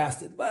could have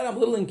fasted, but I'm a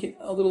little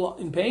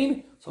in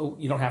pain, so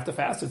you don't have to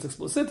fast. It's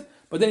explicit.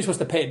 But then you're supposed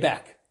to pay it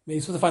back. Maybe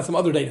you're supposed to find some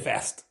other day to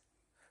fast.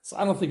 So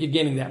I don't think you're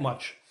gaining that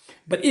much.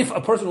 But if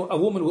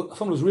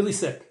someone who's really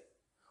sick,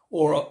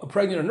 or a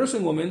pregnant or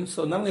nursing woman,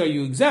 so not only are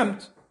you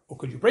exempt, or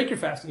could you break your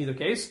fast in either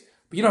case,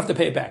 but you don't have to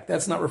pay it back.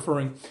 That's not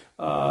referring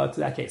to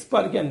that case.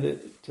 But again,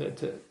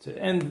 to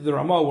end the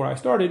Ramah where I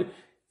started,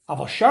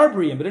 Aval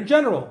Sharbriyim, but in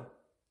general,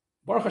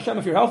 Baruch Hashem,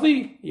 if you're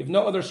healthy, you have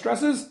no other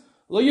stresses,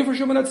 Lo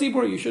Yifreshu Min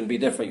HaTzibur, you shouldn't be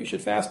different. You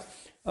should fast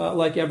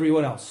like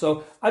everyone else.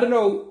 So I don't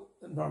know,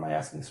 nor am I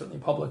asking certainly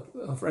in public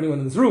for anyone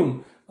in this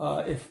room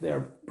if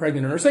they're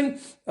pregnant or nursing,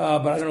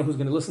 but I don't know who's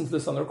going to listen to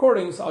this on the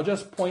recording. So I'll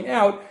just point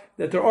out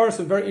that there are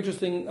some very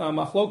interesting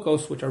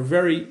machlokos which are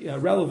very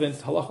relevant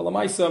halacha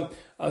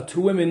lamaisa to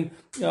women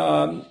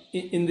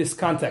in this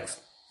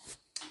context.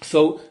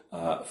 So,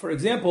 for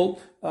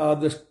example,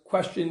 the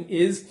question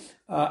is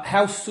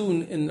how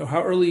soon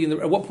how early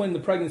at what point in the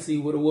pregnancy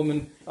would a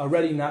woman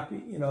already not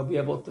be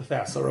able to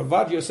fast? So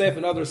Ravad Yosef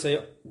and others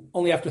say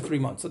only after 3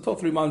 months. Until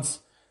 3 months,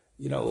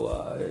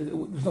 there's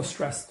no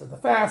stress to the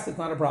fast. It's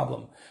not a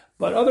problem.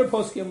 But other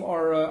poskim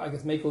are, I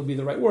guess makel would be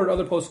the right word.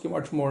 Other poskim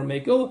are more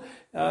makel,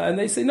 and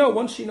they say no.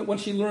 Once she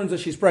learns that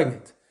she's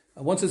pregnant,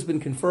 once it's been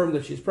confirmed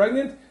that she's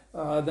pregnant,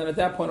 then at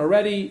that point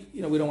already,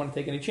 we don't want to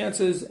take any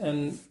chances,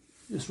 and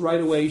just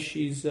right away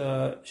she's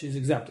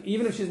exempt,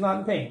 even if she's not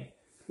in pain.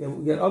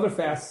 We get other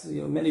fasts.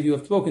 Many of you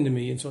have spoken to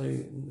me, and so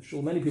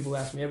many people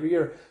ask me every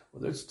year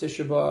whether it's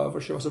Tisha B'Av or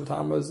Shavas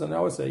B'Tammuz, and I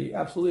always say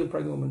absolutely a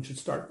pregnant woman should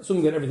start,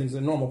 assuming that everything's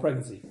a normal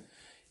pregnancy.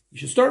 You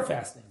should start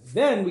fasting.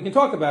 Then we can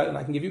talk about it, and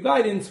I can give you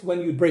guidance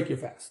when you break your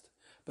fast.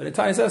 But at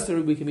Tinus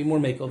Esther, we can be more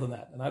makel than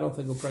that. And I don't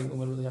think a pregnant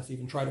woman really has to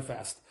even try to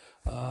fast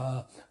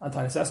on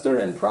Tinus Esther,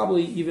 and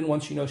probably even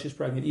once she knows she's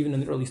pregnant, even in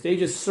the early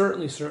stages,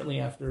 certainly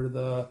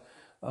after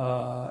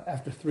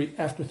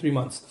after 3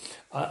 months.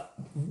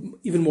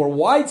 Even more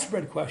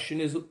widespread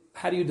question is,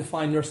 how do you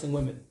define nursing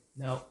women?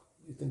 Now,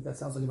 you think that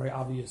sounds like a very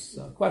obvious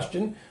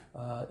question.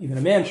 Even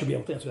a man should be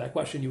able to answer that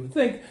question, you would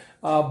think.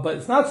 But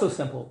it's not so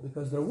simple,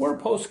 because there were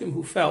poskim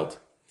who felt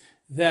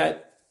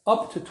that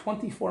up to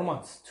 24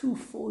 months, 2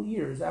 full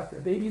years after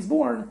a baby is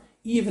born,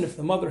 even if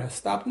the mother has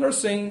stopped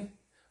nursing,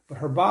 but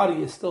her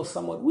body is still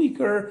somewhat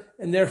weaker,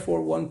 and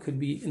therefore one could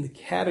be in the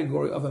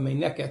category of a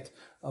meineket,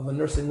 of a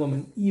nursing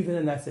woman, even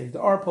in that stage.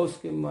 There are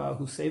poskim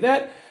who say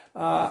that.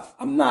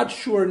 I'm not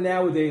sure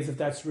nowadays if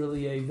that's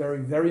really a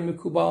very, very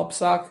mikubal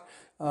psak.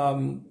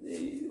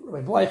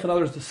 Rabbi Bleich and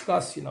others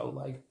discuss,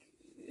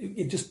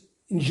 it just,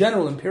 in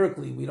general,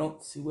 empirically, we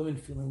don't see women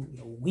feeling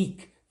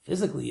weak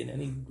physically in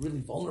any really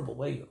vulnerable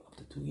way up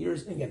to 2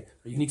 years. And again,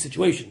 for unique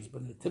situations,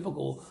 but in a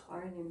typical...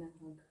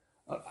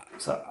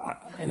 So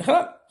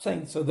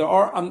there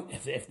are,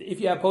 if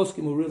you have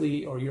poskim who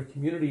really, or your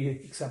community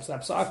accepts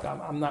that psak,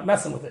 I'm not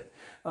messing with it.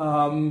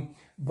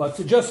 But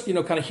to just,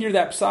 kind of hear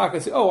that psak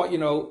and say,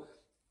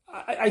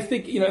 I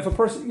think, if a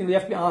person, you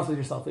have to be honest with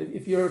yourself.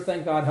 If you're,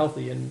 thank God,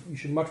 healthy, and you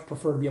should much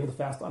prefer to be able to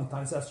fast on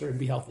Tinus Esther and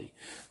be healthy.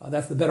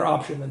 That's the better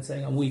option than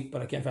saying I'm weak,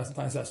 but I can't fast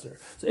on Tinus Esther.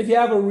 So if you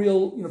have a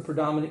real,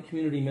 predominant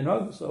community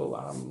minhag, so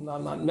I'm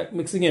not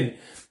mixing in.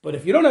 But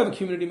if you don't have a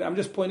community, I'm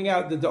just pointing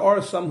out that there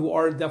are some who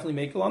are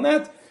definitely makel on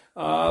that.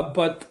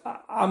 But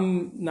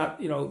I'm not,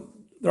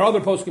 there are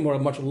other poskim who are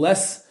much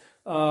less,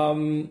 Rav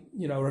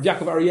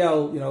Yaakov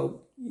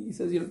Ariel, he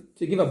says,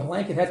 to give a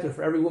blanket heter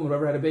for every woman who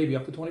ever had a baby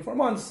up to 24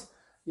 months,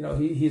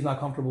 he's not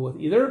comfortable with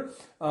either.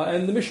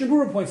 And the Mishnah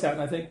Berurah points out,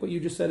 and I think what you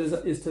just said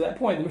is to that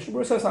point. The Mishnah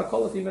Berurah says,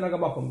 Hakol Lefi Minhag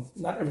HaMakom,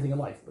 not everything in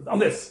life, but on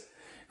this,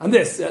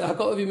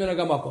 Hakol Lefi Minhag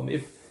HaMakom.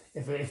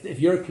 If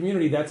your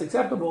community that's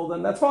acceptable,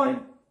 then that's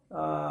fine.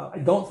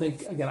 I don't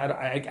think, again,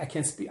 I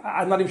can't speak,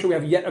 I'm not even sure we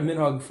have yet a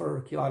minhag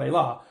for Kilat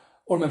Eilah,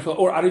 or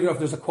I don't even know if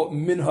there's a quote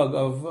minhag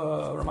of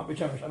Ramat Beit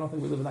Shemesh. I don't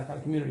think we live in that kind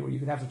of community where you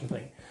can have such a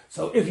thing.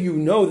 So if you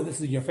know that this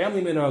is your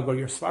family minhag, or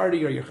your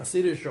Sephardi, or your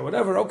Hasidish, or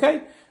whatever,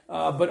 okay.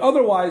 But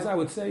otherwise, I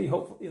would say,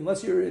 hopefully,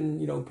 unless you're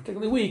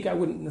particularly weak, I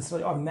wouldn't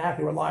necessarily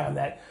automatically rely on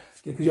that,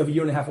 because you have a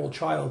 1.5-year-old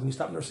child and you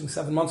stopped nursing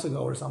 7 months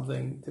ago or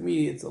something. To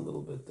me, it's a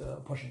little bit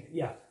pushing it.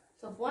 Yeah.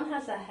 So if one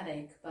has a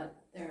headache, but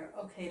they're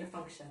okay to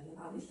function,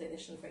 obviously they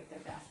shouldn't break their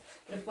fast.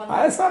 But if one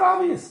it's not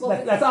obvious.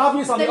 Well, that's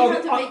obvious on the other.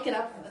 You have to make it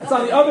up. It's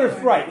on the other.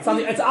 Right. It's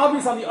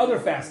obvious on the other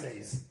fast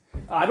days.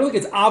 I don't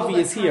think it's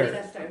obvious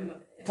here.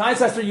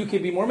 Tinus Esther, you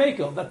could be more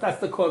makel. That's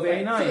the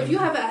Kovei 9. So if you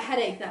have a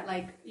headache that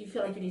you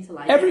feel like you need to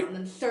lie down,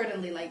 then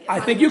certainly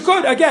I think you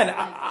could. Again,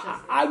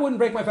 I wouldn't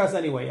break my fast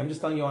anyway. I'm just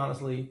telling you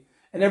honestly.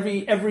 And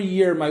every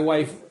year, my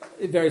wife,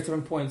 at various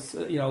different points,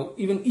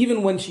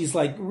 even when she's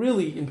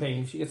really in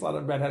pain, she gets a lot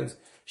of bad headaches.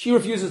 She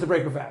refuses to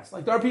break her fast.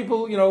 There are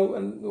people,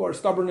 who are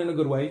stubborn in a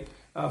good way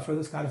for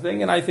this kind of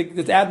thing, and I think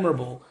it's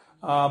admirable.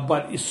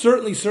 But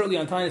certainly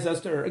on Tinus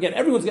Esther, again,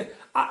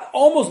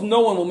 almost no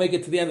one will make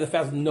it to the end of the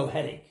fast with no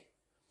headache.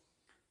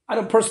 I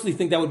don't personally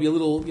think that would be a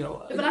little,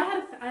 But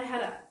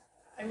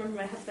I remember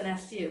my husband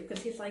asked you,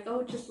 because he's like,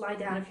 oh, just lie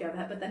down if you have a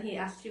head. But then he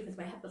asked you because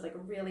my head was like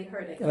really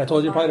hurting. And I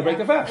told you probably to break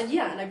the fast.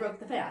 And I broke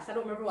the fast. I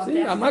don't remember what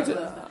See, fast I'm not. was.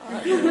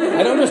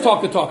 I don't just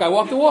talk the talk. I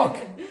walk the walk.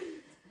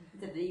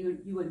 You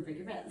wouldn't break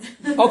your fast.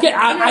 Okay,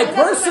 I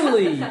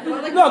personally.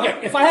 No,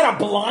 okay. If I had a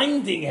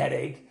blinding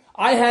headache,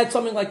 I had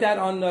something like that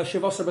on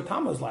Shivasar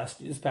Batamas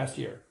this past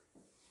year,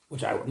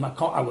 which I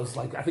was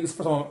like, I think it's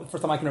the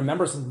first time I can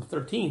remember since I'm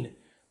 13.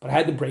 But I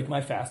had to break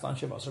my fast on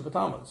Shivasar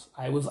Batamas.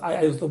 I was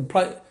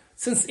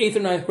since 8th or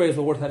 9th grade is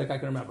the worst headache I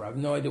can remember. I have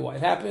no idea why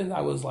it happened.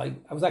 I was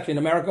actually in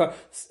America,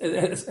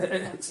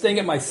 staying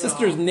at my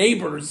sister's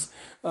neighbors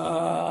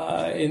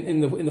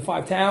in the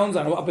 5 towns.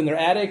 I'm up in their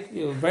attic,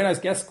 very nice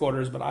guest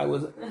quarters, but I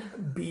was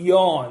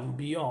beyond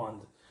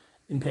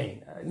in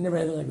pain. I never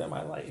had anything like that in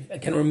my life. I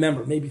can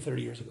remember, maybe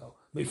 30 years ago,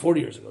 maybe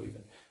 40 years ago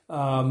even.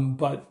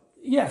 But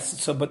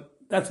yes, but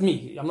that's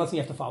me. I'm not saying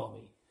you have to follow me.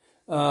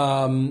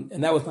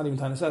 And that was not even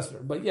Tanis Esther.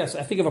 But yes,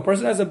 I think if a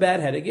person has a bad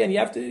head, again, you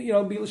have to,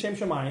 be L'Shem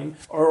Shemayim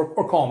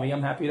or call me.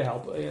 I'm happy to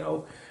help.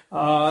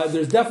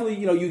 There's definitely,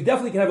 you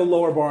definitely can have a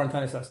lower bar on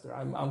Tanis Esther.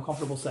 I'm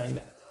comfortable saying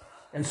that.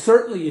 And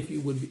certainly, if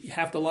you would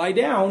have to lie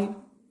down,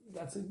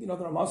 that's the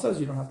Ramah says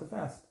you don't have to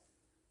fast.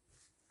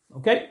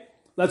 Okay,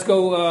 let's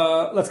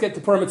go. Let's get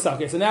to Purim itself.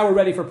 Okay, so now we're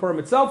ready for Purim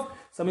itself.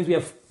 So that means we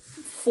have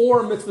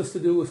 4 mitzvahs to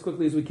do as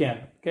quickly as we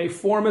can. Okay,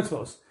 4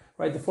 mitzvahs.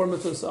 Right, the 4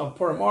 mitzvahs of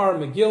Purim are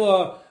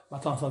Megillah,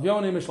 Matan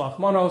Salvionim, Mishlach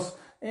Manos,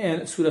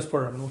 and Sudas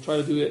Purim. And we'll try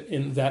to do it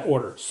in that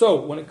order.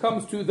 So, when it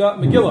comes to the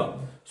Megillah,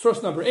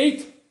 source number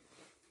 8,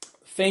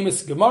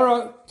 famous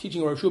Gemara,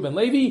 teaching Rav Shua ben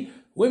Levi,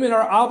 women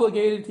are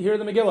obligated to hear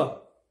the Megillah.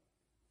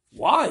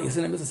 Why?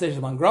 Isn't it Mitzvah Seish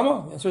Zman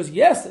Grama? The answer is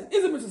yes, it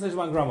is a Mitzvah Seish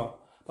Zman Grama.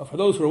 But for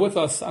those who were with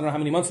us, I don't know how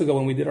many months ago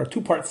when we did our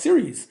 2-part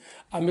series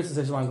on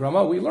Mitzvah Seish Zman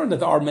Grama, we learned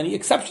that there are many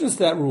exceptions to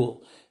that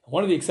rule. And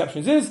one of the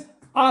exceptions is,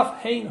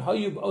 Af Hein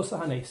Hayub Osa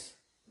Hanes.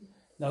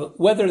 Now,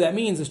 whether that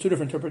means there's 2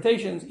 different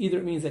interpretations. Either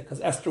it means that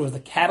because Esther was the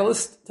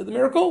catalyst to the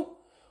miracle,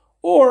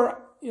 or,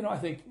 I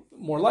think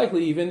more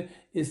likely even,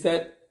 is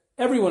that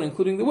everyone,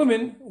 including the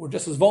women, were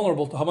just as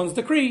vulnerable to Haman's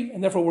decree,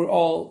 and therefore we're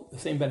all the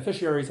same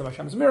beneficiaries of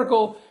Hashem's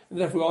miracle, and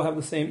therefore we all have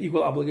the same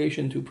equal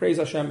obligation to praise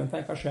Hashem and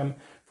thank Hashem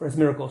for His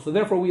miracle. So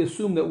therefore we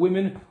assume that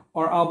women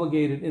are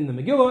obligated in the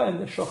Megillah, and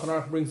the Shulchan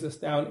Aruch brings this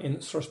down in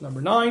source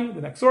number 9,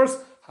 the next source,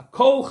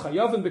 Hakol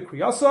Chayavim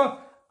B'Kriyasa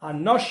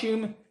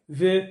Anashim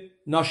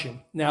V'Nashim.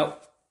 Now,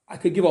 I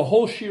could give a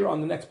whole shir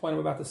on the next point I'm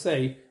about to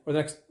say, or the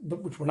next,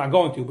 which we're not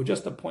going to, but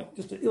just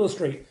to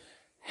illustrate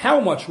how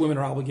much women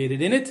are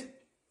obligated in it.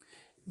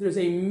 There's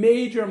a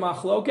major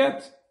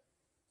machloket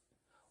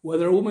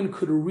whether a woman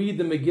could read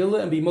the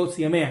Megillah and be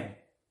motzi a man.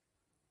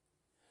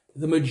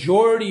 The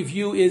majority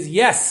view is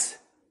yes.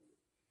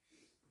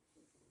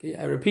 Okay,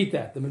 I repeat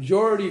that. The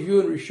majority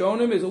view in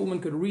Rishonim is a woman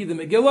could read the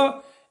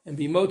Megillah and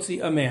be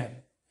motzi a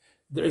man.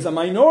 There is a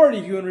minority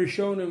view in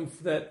Rishonim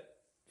that,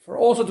 for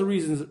all sorts of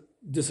reasons,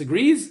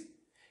 disagrees,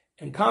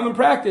 and common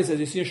practice, as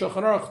you see in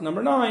Shulchan Aruch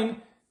number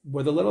 9,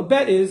 where the little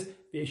bet is,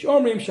 we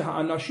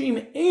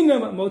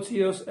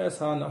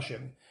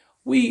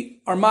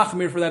are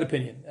machmir for that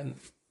opinion, and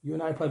you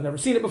and I probably have never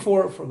seen it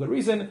before for a good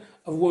reason,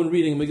 of a woman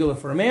reading a Megillah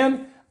for a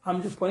man.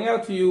 I'm just pointing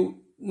out to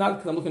you, not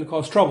because I'm looking to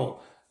cause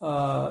trouble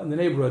in the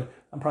neighborhood.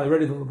 I'm probably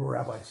ready to liberal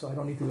rabbi, so I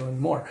don't need to go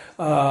anymore.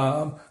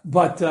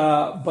 But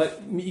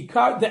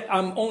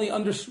I'm only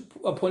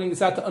pointing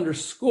this out to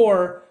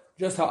underscore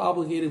just how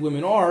obligated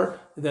women are,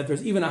 that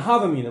there's even a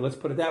havamina, let's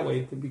put it that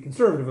way, to be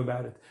conservative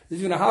about it. There's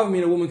even a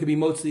havamina, a woman could be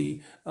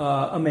motzi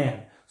a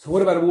man. So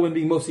what about a woman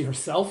being motzi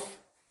herself?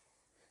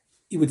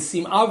 It would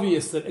seem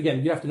obvious that,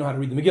 again, you have to know how to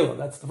read the Megillah.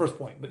 That's the first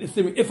point. But if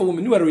a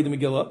woman knew how to read the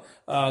Megillah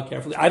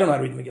carefully, I don't know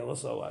how to read the Megillah,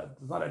 so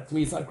to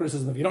me it's not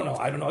criticism if you don't know.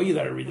 I don't know either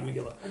how to read the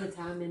Megillah. And the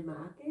time in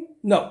Ma'akeh?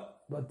 No,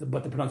 but the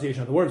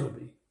pronunciation of the words would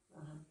be.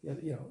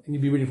 And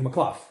you'd be reading from a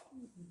cloth.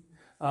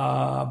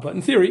 But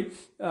in theory,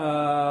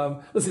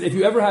 listen, if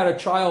you ever had a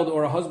child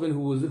or a husband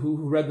who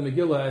read the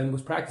Megillah and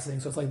was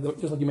practicing, so it's like,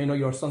 just like you may know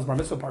your son's Bar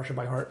Mitzvah Parsha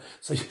by heart.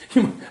 So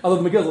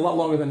although the Megillah is a lot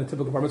longer than the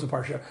typical Bar Mitzvah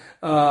Parsha.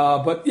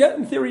 But yeah,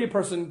 in theory, a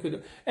person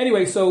could.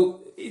 Anyway,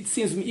 so it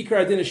seems from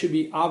Ikar Adin, it should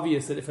be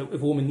obvious that if a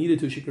woman needed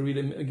to, she could read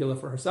a Megillah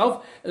for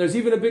herself. And there's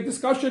even a big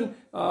discussion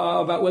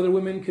about whether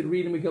women could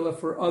read a Megillah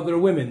for other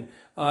women.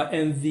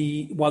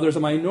 While there's a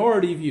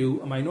minority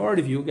view,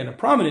 again, a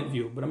prominent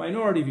view, but a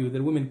minority view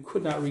that women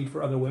could not read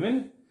for other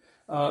women,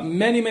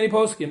 many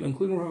poskim,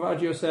 including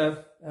Rav Yosef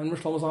and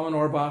Rosh Zalman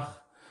Auerbach,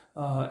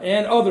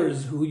 and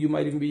others who you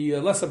might even be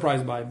less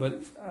surprised by,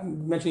 but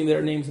I'm mentioning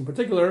their names in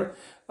particular,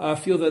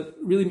 feel that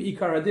really in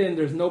Ikar Adin,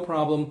 there's no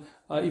problem,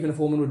 even if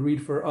a woman would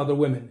read for other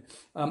women.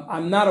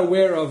 I'm not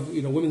aware of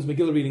women's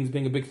Megillah readings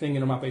being a big thing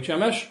in Ramat Beit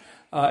Shemesh,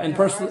 and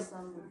personally,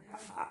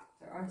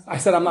 I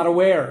said I'm not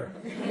aware.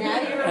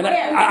 Now you're and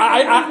aware.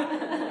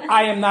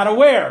 I am not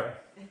aware.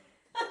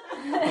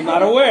 I'm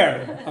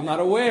not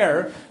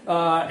aware,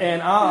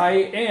 and I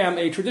am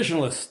a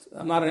traditionalist.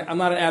 I'm not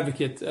an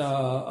advocate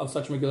of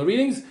such Megillah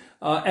readings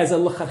as a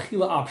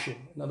l'chachila option.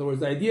 In other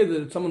words, the idea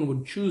that someone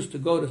would choose to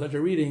go to such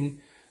a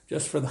reading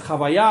just for the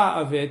chavaya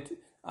of it,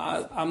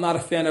 I'm not a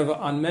fan of it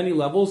on many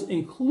levels,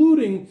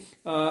 including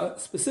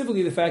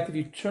specifically the fact that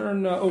if you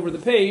turn over the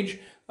page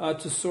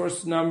to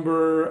source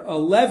number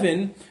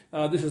 11,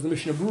 this is the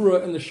Mishnah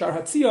Brura in the Shar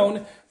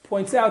HaTzion,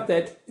 points out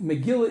that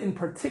Megillah in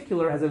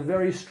particular has a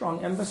very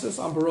strong emphasis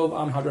on Barov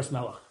Am Hadras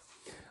Melech.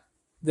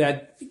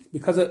 That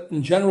because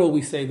in general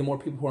we say the more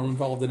people who are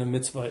involved in a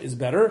mitzvah is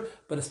better,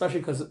 but especially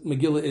because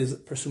Megillah is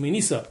Persumi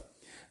Nisa.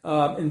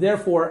 And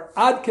therefore,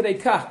 Ad Kedei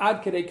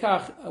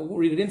Kach, I won't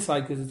read it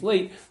inside because it's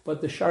late,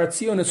 but the Shar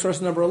HaTzion in source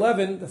number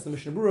 11, that's the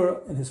Mishnah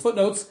Brura, in his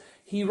footnotes,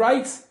 he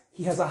writes,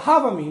 he has a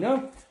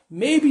Havamina,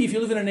 maybe if you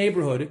live in a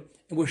neighborhood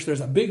in which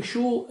there's a big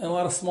shul and a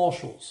lot of small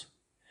shuls.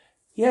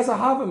 He has a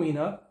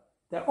Havamina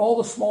that all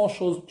the small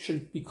shuls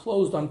should be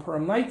closed on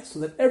Purim night so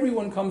that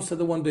everyone comes to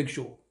the one big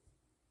shul.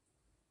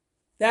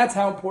 That's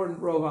how important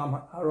Rovam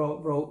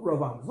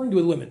is. Nothing to do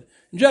with women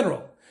in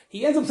general.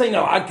 He ends up saying,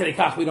 no, Ad Kedei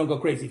Kach, we don't go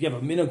crazy. If you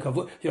have a minyan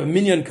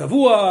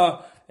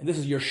kavua, and this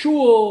is your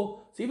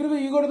shul, so even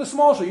if you go to the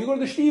small shul, you go to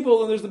the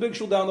shtibel, and there's the big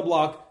shul down the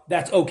block,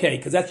 that's okay,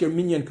 because that's your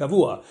minyan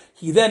kavua.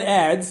 He then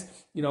adds,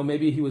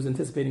 maybe he was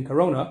anticipating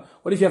corona.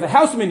 What if you have a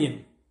house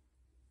minyan?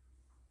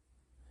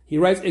 He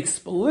writes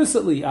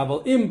explicitly,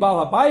 Aval im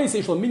bal habayis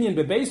yesh lo minyan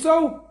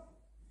bebeso,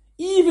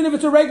 even if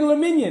it's a regular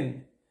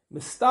minyan.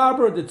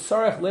 Mistaber de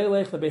tzarech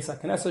leilech lebeis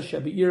haKnesses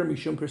shebeir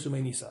mishum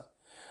persumei nisa.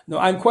 Now,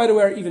 I'm quite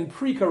aware, even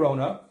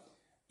pre-corona,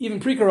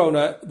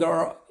 there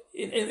are,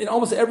 in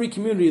almost every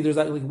community, there's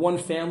like one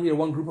family or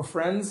one group of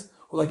friends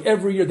who like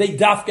every year, they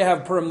dafka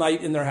have Purim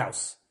night in their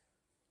house.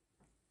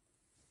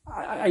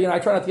 I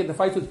try not to get into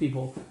fights with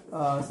people.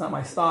 It's not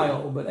my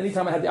style, but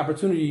anytime I had the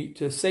opportunity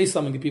to say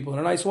something to people in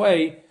a nice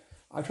way,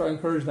 I try to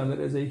encourage them that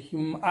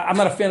I'm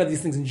not a fan of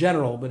these things in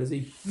general, but it's a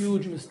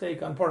huge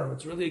mistake on Purim.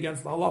 It's really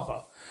against the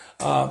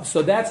halacha.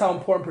 So that's how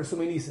important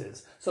Persumei Nisa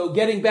is. So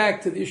getting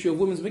back to the issue of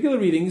women's Megillah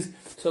readings,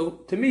 so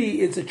to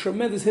me, it's a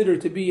tremendous hitter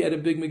to be at a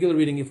big Megillah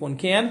reading if one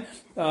can,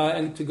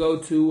 and to go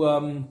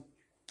to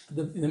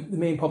the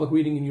main public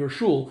reading in your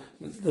shul.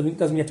 It doesn't mean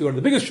you have to go to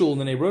the biggest shul in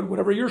the neighborhood.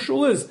 Whatever your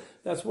shul is,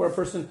 that's where a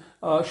person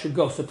should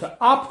go. So to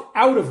opt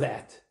out of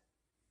that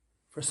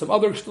for some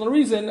other external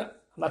reason, I'm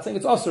not saying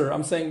it's usher.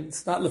 I'm saying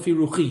it's not lefi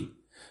ruchi.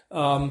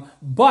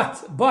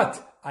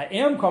 But I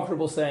am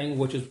comfortable saying,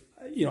 which is,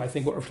 I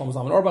think what Rav Shlomo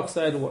Zalman Auerbach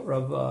said, what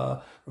Rav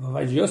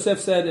Avaija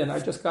Yosef said, and I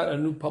just got a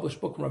new published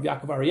book from Rav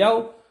Yaakov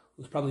Ariel,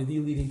 who's probably the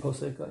leading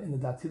posek in the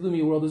Dat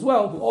Tilumi world as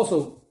well, who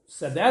also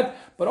said that,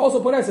 but also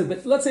what I said,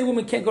 but let's say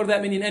women can't go to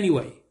that minyan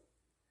anyway.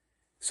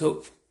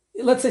 So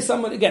let's say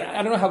someone, again,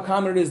 I don't know how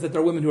common it is that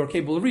there are women who are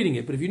capable of reading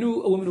it, but if you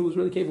knew a woman who was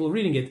really capable of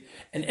reading it,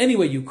 and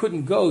anyway you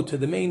couldn't go to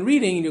the main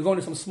reading, and you're going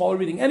to some smaller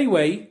reading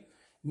anyway,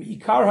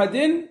 Mi'ikar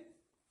Hadin,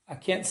 I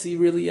can't see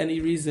really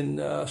any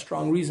reason,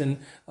 strong reason,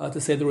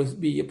 to say there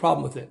would be a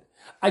problem with it.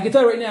 I can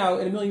tell you right now,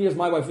 in a million years,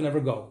 my wife would never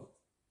go.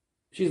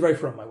 She's very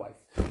firm, my wife.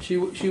 She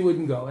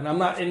wouldn't go. And I'm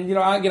not, and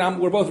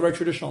we're both very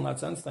traditional in that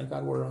sense. Thank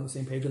God we're on the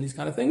same page on these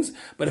kind of things.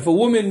 But if a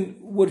woman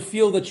would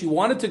feel that she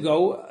wanted to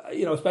go,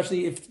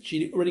 especially if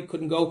she already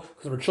couldn't go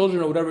because of her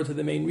children or whatever to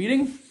the main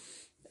reading,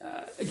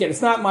 again,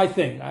 it's not my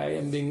thing. I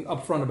am being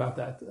upfront about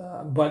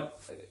that. But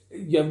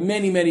you have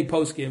many, many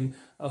poskim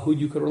who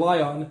you could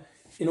rely on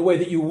in a way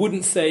that you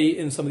wouldn't say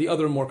in some of the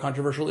other more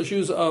controversial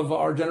issues of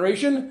our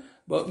generation.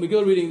 But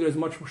Megillah reading, there's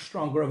much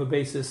stronger of a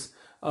basis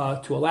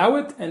to allow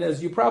it. And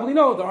as you probably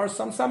know, there are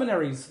some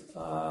seminaries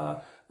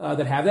that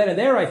have that. And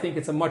there, I think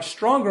it's a much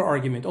stronger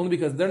argument, only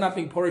because they're not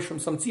being porish from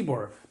some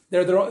tzibor.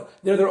 They're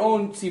their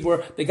own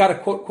tzibor. They got a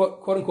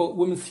quote unquote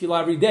women's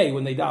tefillah every day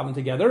when they daven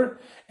together.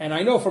 And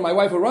I know for my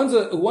wife who runs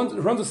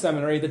a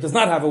seminary that does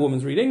not have a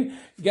women's reading,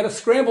 you get a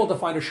scramble to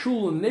find a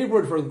shul in the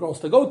neighborhood for the girls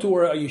to go to,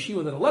 or a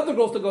yeshiva that'll let the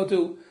girls to go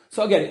to.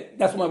 So again,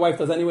 that's what my wife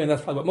does anyway, and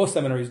that's probably what most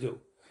seminaries do.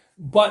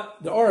 But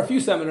there are a few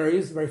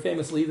seminaries, very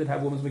famously, that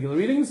have women's Megillah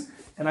readings,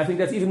 and I think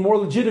that's even more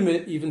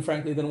legitimate, even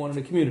frankly, than one in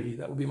the community.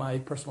 That would be my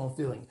personal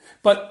feeling.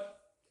 But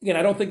again,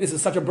 I don't think this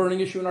is such a burning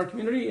issue in our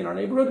community, in our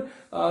neighborhood,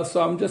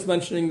 so I'm just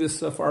mentioning this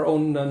for our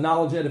own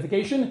knowledge and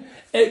edification.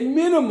 At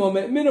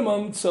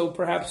minimum, so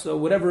perhaps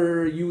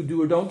whatever you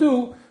do or don't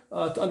do,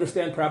 to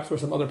understand perhaps where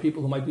some other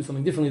people who might do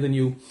something differently than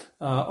you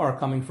are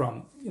coming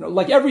from.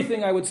 Like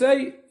everything I would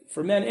say,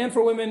 for men and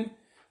for women,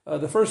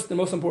 the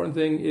most important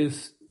thing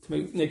is to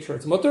make sure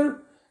it's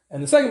mutter,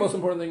 and the second most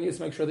important thing is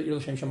to make sure that you're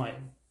l'shem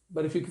shamayim.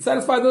 But if you can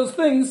satisfy those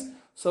things,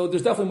 so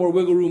there's definitely more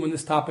wiggle room in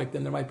this topic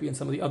than there might be in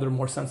some of the other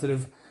more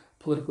sensitive,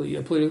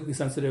 politically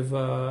sensitive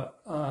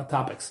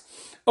topics.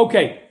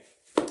 Okay,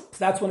 so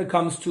that's when it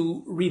comes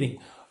to reading.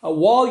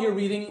 While you're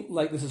reading,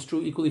 like this is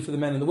true equally for the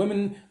men and the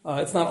women,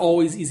 it's not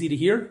always easy to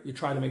hear. You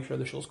try to make sure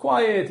the shul's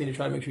quiet, and you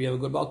try to make sure you have a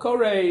good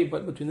balkoreh,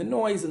 but between the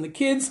noise and the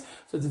kids,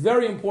 so it's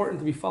very important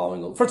to be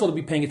following, first of all, to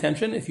be paying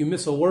attention. If you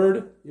miss a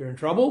word, you're in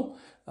trouble.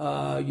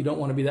 You don't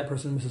want to be that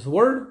person who misses a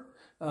word.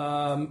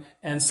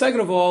 And second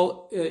of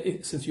all,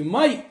 since you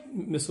might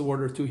miss a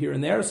word or two here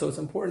and there, so it's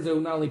important to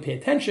not only pay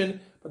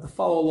attention, but to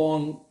follow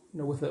along,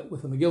 with a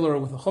Megillah or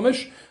with a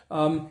Chumash.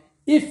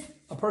 If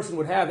a person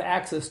would have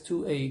access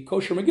to a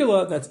kosher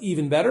Megillah, that's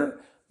even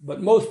better. but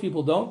most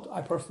people don't.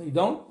 I personally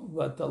don't,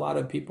 but a lot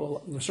of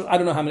people. I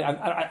don't know how many.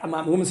 I'm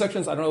not in women's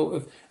sections. I don't know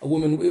if a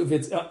woman, if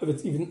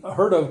it's even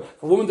heard of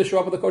for a woman to show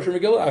up with a kosher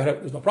Megillah.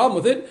 There's no problem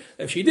with it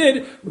if she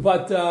did.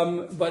 But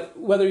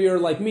whether you're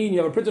like me and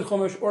you have a printed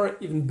chumash, or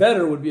even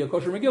better would be a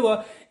kosher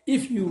Megillah,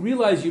 if you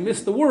realize you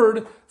missed the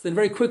word, then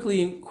very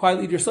quickly and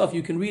quietly to yourself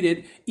you can read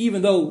it,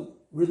 even though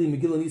really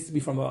Megillah needs to be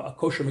from a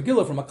kosher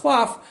Megillah, from a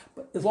klaf,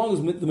 but as long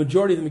as the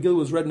majority of the Megillah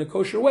was read in a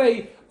kosher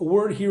way, a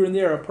word here and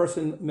there, a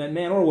person,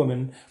 man or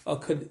woman,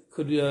 could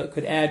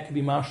add, could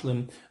be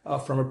mashlim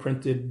from a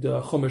printed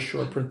chumash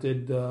or a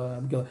printed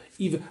Megillah.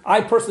 Even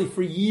I personally,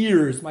 for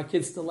years, my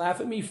kids still laugh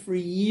at me for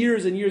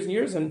years and years and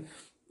years, and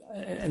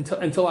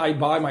until I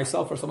buy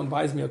myself or someone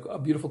buys me a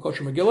beautiful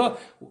kosher Megillah.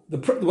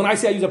 When I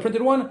say I use a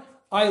printed one,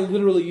 I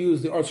literally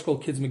use the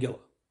ArtScroll Kids Megillah.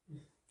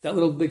 That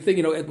little big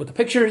thing, with the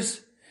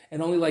pictures,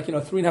 and only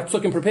 3.5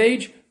 psukim per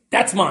page,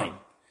 that's mine.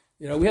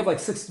 We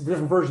have 6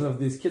 different versions of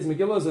these kids'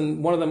 Megillahs,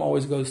 and one of them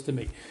always goes to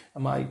me.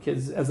 And my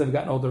kids, as they've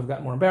gotten older, have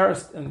gotten more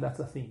embarrassed, and that's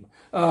a theme.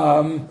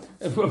 But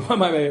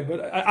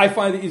I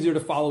find it easier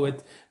to follow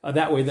it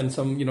that way than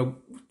some,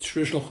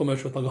 traditional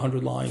chumash with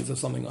 100 lines or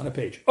something on a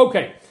page.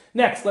 Okay,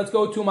 next, let's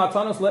go to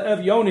Matanos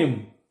Le'ev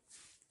Yonim.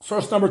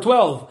 Source number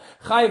 12.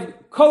 Chayv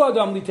kol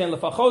adam liten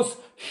lefachos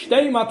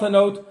shtei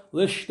matanot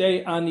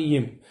l'shtei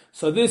aniyim.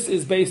 So this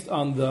is based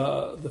on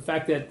the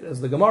fact that,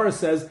 as the Gemara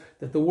says,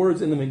 that the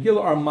words in the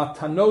Megillah are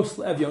matanos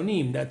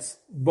le'evyonim. That's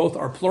both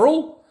are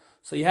plural.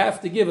 So you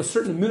have to give a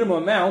certain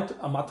minimum amount,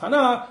 a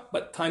matana,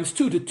 but times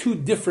 2 to 2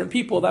 different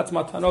people. That's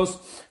matanos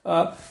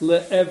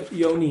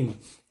le'evyonim.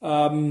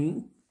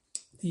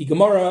 The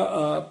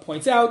Gemara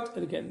points out,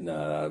 and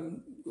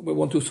again, we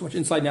won't do so much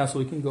insight now, so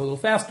we can go a little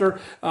faster.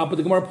 But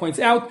the Gemara points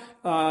out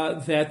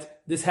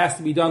that this has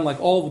to be done like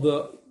all of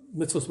the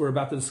mitzvahs we're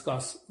about to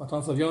discuss,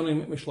 Matanos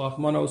Avyonim, Mishloach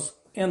Manos,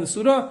 and the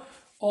Suda.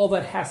 All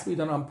that has to be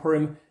done on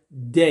Purim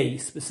day,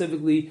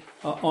 specifically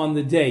on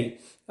the day.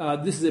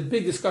 This is a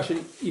big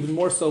discussion, even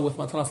more so with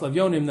Matanos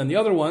Avyonim than the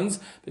other ones,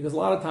 because a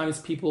lot of times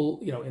people,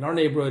 in our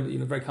neighborhood,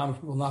 very common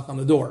people knock on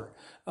the door.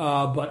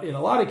 But in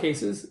a lot of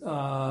cases,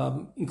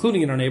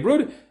 including in our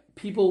neighborhood,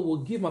 people will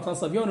give Matanos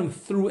Avyonim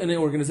through an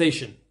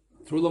organization,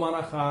 through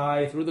Laman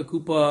Achai, through the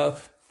Kupa,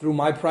 through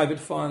my private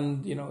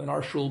fund, in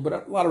our shul, but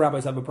a lot of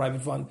rabbis have a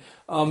private fund.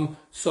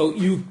 So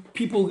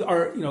people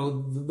are,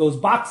 those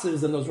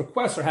boxes and those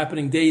requests are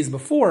happening days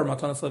before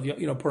Matanos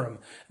Purim. And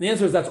the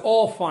answer is that's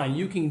all fine.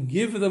 You can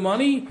give the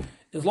money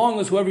as long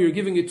as whoever you're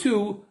giving it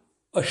to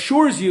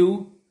assures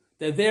you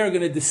that they are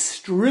going to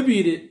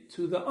distribute it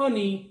to the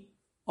ani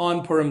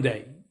on Purim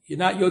day. You're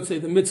not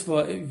yotzei the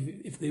mitzvah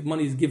if the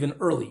money is given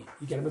early.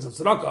 You get a mitzvah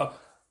tzedakah,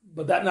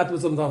 but that not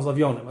with Matanos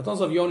Avyonim. Matanos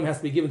Avyonim has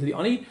to be given to the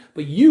ani,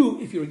 but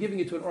you, if you're giving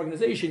it to an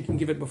organization, can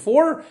give it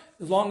before,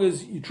 as long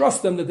as you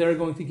trust them that they're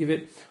going to give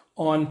it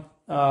on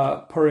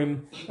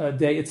Purim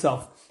day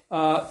itself.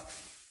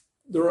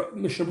 The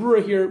Mishnah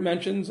Berurah here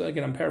mentions,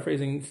 again I'm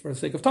paraphrasing for the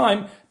sake of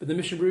time, but the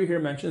Mishnah Berurah here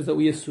mentions that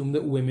we assume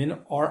that women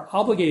are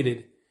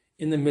obligated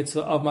in the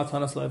mitzvah of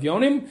Matanos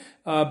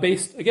Avyonim,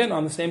 based again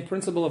on the same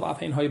principle of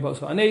Afein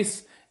Hayibos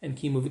Anes and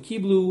Kimu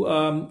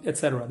V'Kiblu,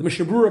 etc. The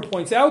Mishnah Berurah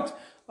points out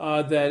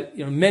that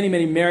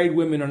many married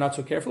women are not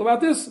so careful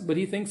about this, but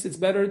he thinks it's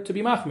better to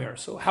be machmir.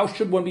 So how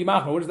should one be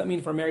machmir? What does that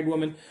mean for a married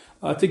woman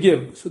to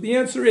give? So the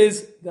answer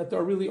is that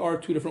there really are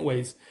 2 different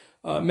ways.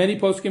 Many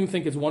poskim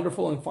think it's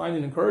wonderful and fine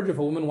and encourage if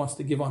a woman wants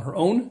to give on her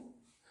own.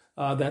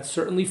 That's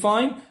certainly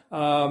fine.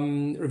 Rav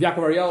Yaakov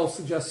Ariel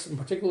suggests, in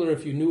particular,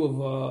 if you knew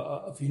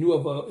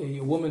of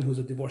a woman who's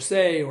a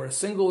divorcee or a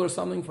single or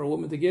something, for a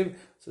woman to give,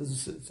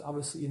 says it's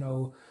obviously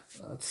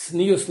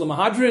tznius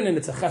lemahadrin, and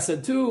it's a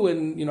chesed too,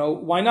 and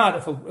why not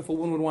if a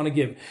woman would want to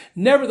give?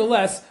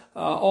 Nevertheless,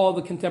 all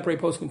the contemporary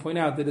posts can point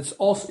out that it's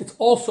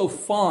also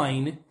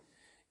fine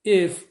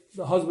if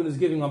the husband is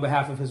giving on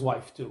behalf of his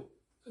wife too.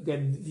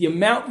 Again, the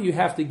amount you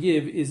have to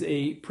give is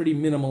a pretty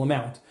minimal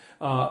amount,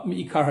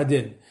 mi'ikar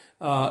hadin.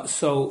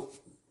 So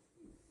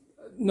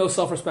no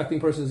self-respecting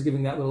person is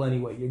giving that little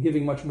anyway. You're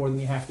giving much more than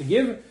you have to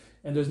give,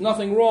 and there's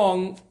nothing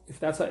wrong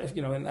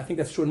and I think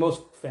that's true in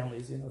most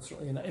families.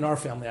 Certainly in our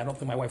family, I don't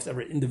think my wife's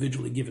ever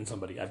individually given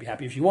somebody. I'd be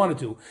happy if she wanted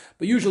to,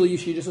 but usually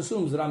she just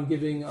assumes that I'm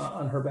giving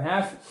on her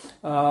behalf,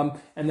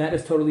 and that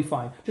is totally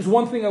fine. Just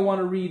one thing I want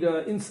to read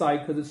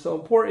inside because it's so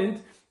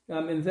important,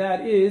 and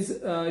that is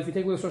if you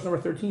take a look at source number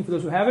 13 for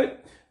those who have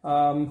it,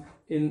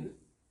 in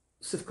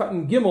Sifkat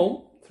and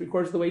Gimel,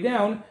 3/4 of the way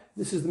down.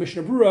 This is the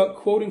Mishnah Berurah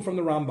quoting from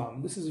the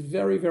Rambam. This is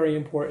very, very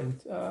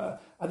important.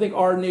 I think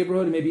our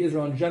neighborhood, and maybe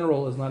Israel in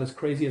general, is not as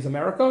crazy as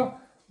America,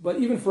 but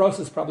even for us,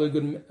 it's probably a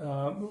good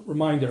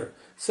reminder.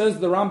 Says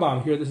the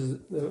Rambam here, this is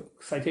the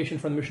citation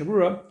from the Mishnah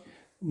Berurah,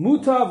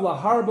 Mutav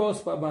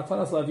laharbos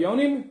b'matanas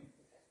lavyonim,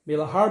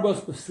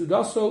 melaharbos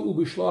b'sudaso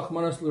u'b'shloach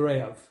manas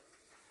l'reyav.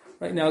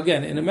 Right now,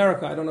 again, in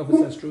America, I don't know if it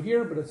says true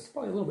here, but it's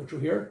probably a little bit true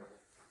here.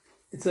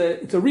 It's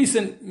a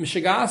recent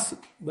mishigas,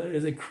 but it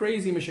is a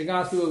crazy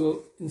mishigas. People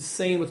go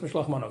insane with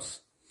Mishloach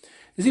Manos.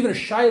 There's even a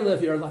shaila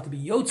if you're allowed to be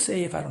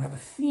yotzei, if I don't have a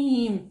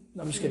theme.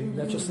 No, I'm just kidding.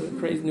 That's just a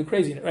new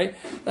crazy, right?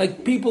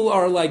 Like, people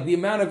are like, the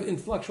amount of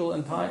intellectual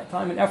and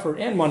time and effort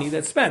and money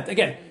that's spent.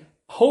 Again,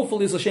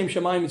 hopefully it's L'Shem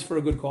Shamayim, it's for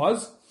a good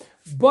cause.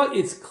 But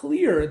it's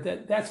clear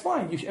that that's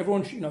fine.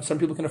 Everyone should, some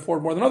people can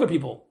afford more than other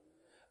people.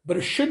 But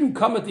it shouldn't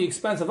come at the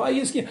expense of, I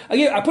put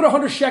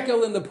 100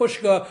 shekel in the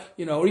pushka,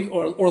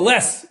 or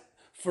less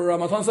for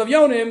Matan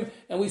Savyonim,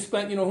 and we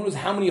spent, who knows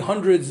how many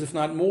hundreds, if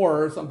not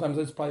more, sometimes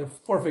it's probably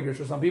 4 figures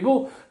for some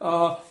people,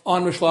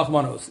 on Mishloach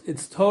Manos.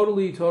 It's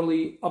totally,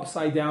 totally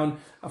upside down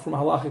from a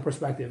halachic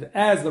perspective.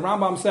 As the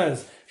Rambam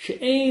says,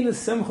 She'ein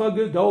simcha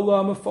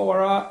gedola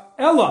mefoara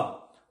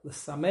ella,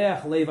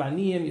 l'sameach lev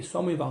aniyim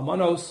yisomi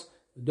v'almanos,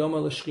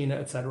 Doma l'shchina,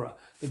 etc.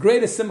 The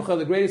greatest simcha,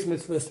 the greatest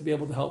mitzvah is to be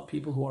able to help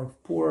people who are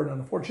poor and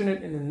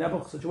unfortunate and in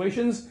nebuch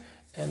situations.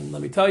 And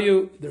let me tell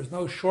you, there's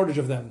no shortage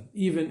of them,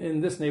 even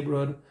in this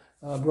neighborhood,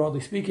 broadly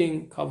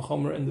speaking, Kal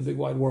Chomer in the big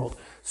wide world.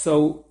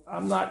 So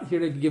I'm not here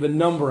to give a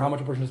number how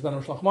much a person has spent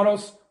on Mishloach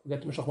Manos. We'll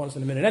get to Mishloach Manos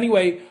in a minute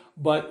anyway.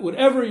 But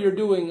whatever you're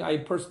doing, I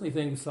personally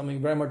think is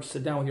something very much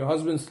sit down with your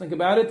husbands, think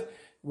about it,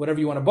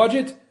 whatever you want to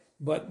budget.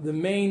 But the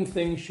main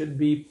thing should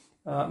be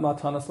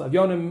Matanas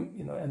Lavyonim,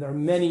 and there are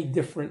many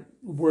different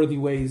worthy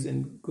ways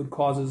and good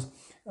causes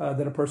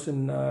that a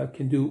person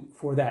can do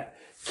for that.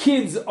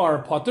 Kids are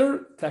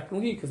potter,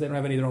 technically, because they don't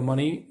have any of their own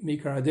money,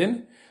 mikar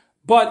adin,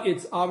 but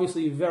it's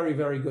obviously very,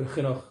 very good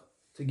chinuch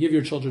to give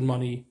your children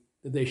money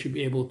that they should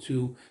be able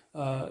to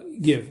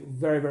give.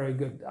 Very, very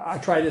good. I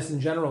try this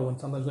in general when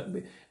sometimes,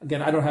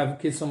 again, I don't have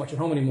kids so much at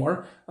home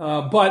anymore,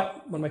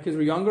 but when my kids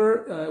were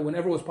younger,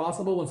 whenever it was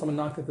possible, when someone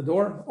knocked at the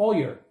door, all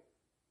year,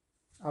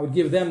 I would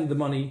give them the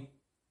money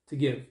to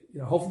give.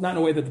 Hopefully not in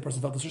a way that the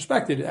person felt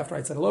disrespected. After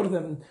I'd said hello to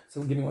them and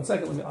said, give me 1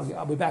 second,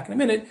 I'll be back in a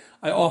minute,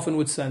 I often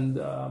would send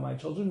my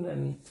children,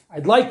 and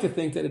I'd like to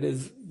think that it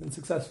has been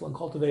successful in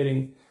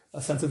cultivating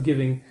a sense of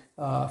giving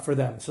for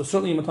them. So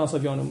certainly Matan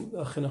Savyonim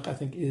chinuch, I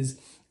think, is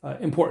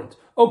important.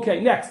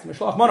 Okay, next,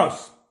 Mishloach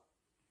Manos.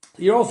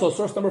 Here also,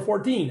 source number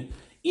 14.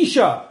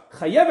 Isha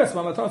chayeves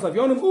matan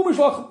savyonim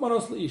u'mishloach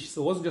manos leish.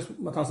 So it wasn't just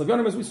matan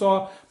savyonim as we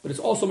saw, but it's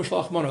also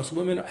mishloach manos.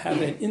 Women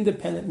have an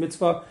independent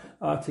mitzvah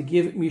to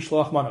give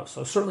mishloach manos.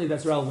 So certainly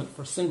that's relevant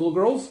for single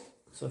girls.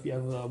 So if you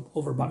have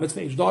over bat mitzvah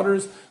age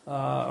daughters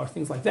or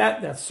things like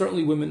that, that's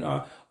certainly women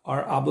are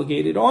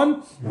obligated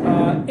on.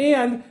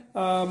 And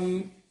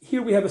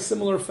here we have a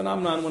similar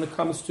phenomenon when it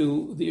comes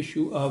to the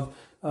issue of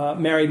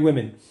married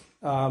women.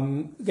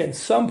 Again,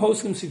 some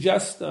poskim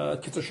suggest,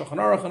 Kitzur Shulchan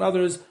Aruch and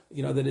others,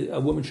 that a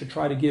woman should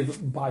try to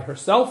give by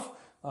herself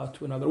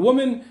to another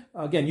woman.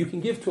 Again, you can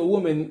give to a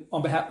woman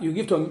on behalf. You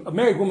give to a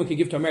married woman can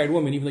give to a married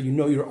woman, even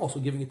though you're also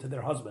giving it to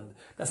their husband.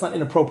 That's not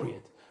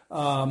inappropriate.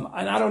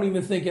 And I don't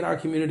even think in our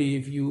community,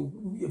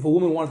 if a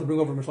woman wanted to bring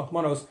over Mishloach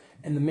Manos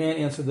and the man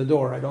answered the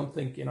door, I don't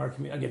think in our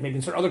community. Again, maybe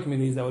in certain other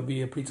communities that would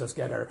be a pritzas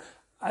getter.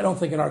 I don't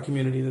think in our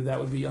community that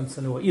would be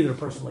unsanua either,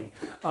 personally.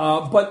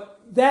 But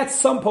that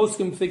some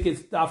poskim think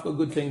it's a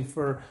good thing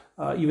for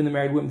even the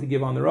married women to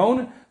give on their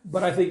own.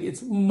 But I think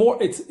it's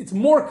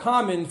more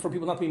common for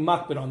people not to be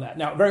makbid on that.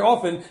 Now, very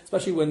often,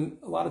 especially when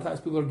a lot of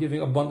times people are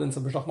giving abundance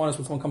of Mishloach Manos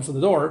when someone comes to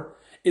the door,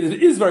 it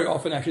is very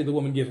often actually the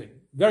woman giving.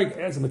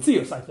 As a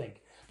metzius, I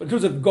think. But in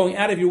terms of going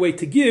out of your way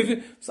to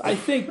give, so I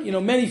think,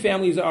 many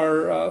families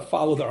are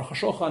follow the Aruch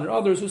HaShulchan and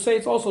others who say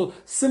it's also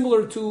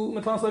similar to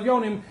Matan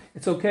Savyonim.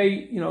 It's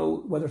okay,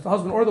 whether it's the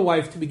husband or the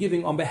wife, to be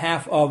giving on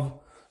behalf of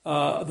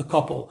the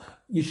couple.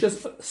 You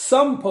just,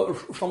 Shlomo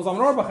Zalman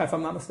Auerbach, if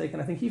I'm not mistaken,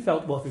 I think he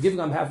felt, well, if you're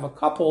giving on behalf of a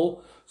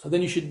couple, so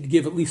then you should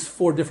give at least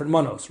 4 different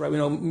manos, right? We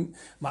know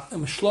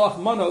Mishloach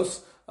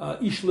Manos,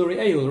 Ish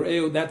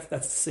L'Re'eu,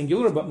 that's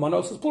singular, but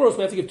manos is plural, so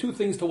we have to give 2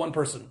 things to one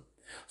person.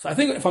 So I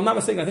think, if I'm not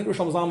mistaken, I think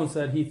Shlomo Zalman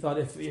said he thought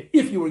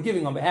if you were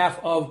giving on behalf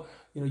of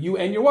you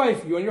and your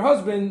wife, you and your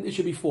husband, it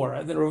should be 4.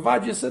 And then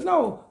Ravaja said,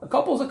 no, a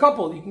couple is a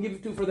couple. You can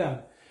give 2 for them.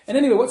 And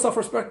anyway, what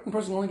self-respecting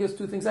person only gives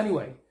 2 things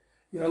anyway?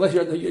 Unless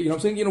you're, what I'm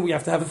saying, we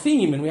have to have a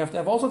theme and we have to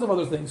have all sorts of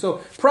other things. So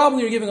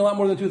probably you're giving a lot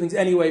more than 2 things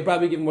anyway,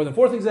 probably giving more than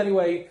 4 things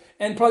anyway,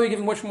 and probably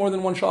giving much more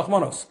than 1 Shalach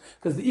Manos.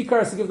 Because the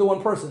Ikar is to give to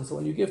one person. So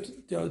when you give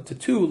to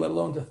 2, let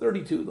alone to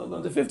 32, let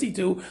alone to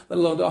 52, let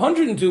alone to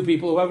 102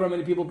 people, however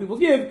many people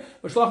give,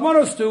 but Shalach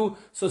Manos to,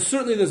 so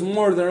certainly there's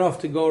more than enough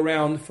to go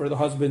around for the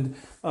husband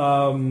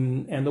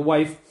and the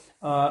wife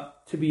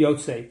to be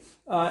Yotzei.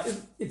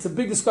 It's a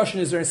big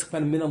discussion, is there any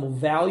kind of minimal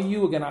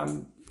value? Again,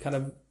 I'm kind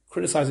of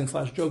criticizing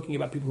 / joking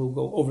about people who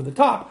go over the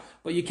top,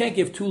 but you can't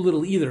give too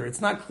little either. It's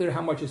not clear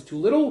how much is too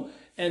little,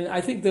 and I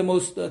think the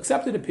most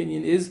accepted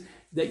opinion is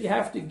that you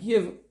have to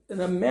give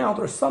an amount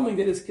or something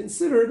that is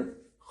considered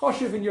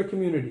choshev in your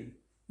community.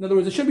 In other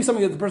words, it should be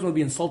something that the person would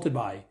be insulted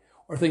by,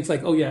 or thinks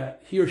like, oh yeah,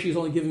 he or she's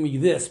only giving me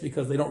this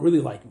because they don't really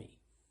like me.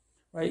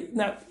 Right?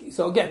 Now,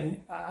 so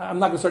again, I'm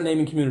not going to start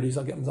naming communities,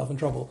 I'll get myself in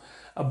trouble.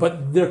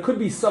 But there could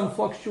be some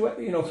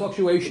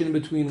fluctuation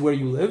between where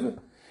you live.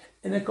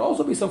 And there could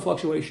also be some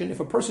fluctuation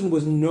if a person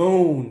was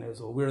known as,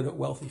 we're the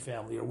wealthy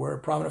family or we're a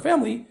prominent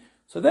family.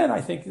 So then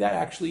I think that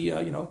actually,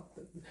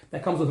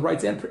 that comes with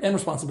rights and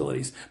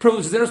responsibilities,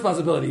 privileges and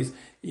responsibilities.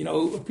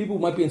 People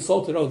might be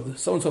insulted. Oh, the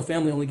so-and-so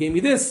family only gave me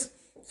this.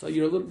 So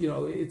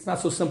it's not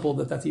so simple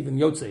that's even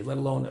yotze, let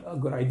alone a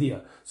good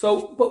idea.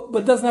 So, but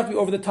it doesn't have to be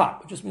over the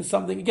top. It just means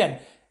something,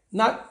 again,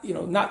 not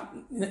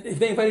if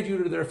they invited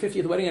you to their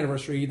 50th wedding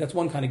anniversary, that's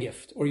one kind of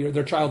gift, or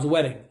their child's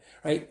wedding,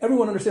 right?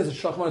 Everyone understands that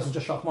shachmanos is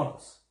just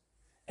shachmanos.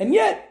 And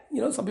yet,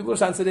 some people are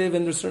sensitive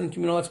and there's certain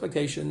communal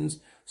expectations.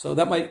 So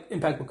that might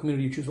impact what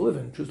community you choose to live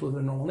in. Choose to live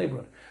in a normal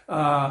neighborhood.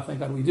 Thank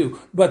God we do.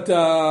 But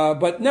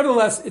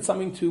nevertheless, it's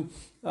something to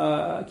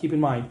keep in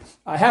mind.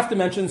 I have to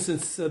mention,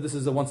 since this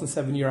is a once in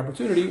 7 year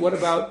opportunity, what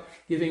about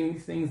giving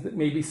things that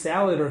may be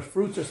salad or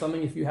fruits or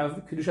something if you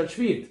have Kedushat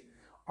Shvi'it?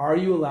 Are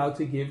you allowed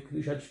to give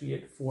Kedushat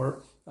Shvi'it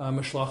for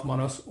Meshlach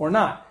Manos or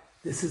not?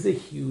 This is a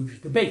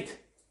huge debate.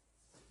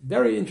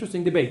 Very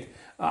interesting debate.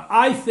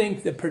 I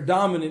think the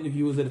predominant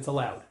view is that it's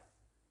allowed.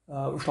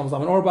 Shlomo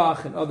Zalman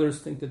Auerbach and others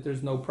think that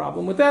there's no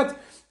problem with that.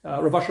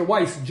 Rav Asher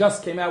Weiss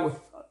just came out with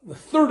the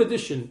 3rd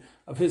edition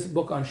of his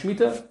book on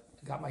Shemitah.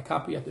 I got my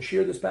copy at the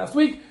Shir this past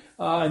week.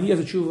 And he has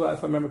a tshuva, if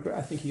I remember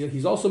correctly. I think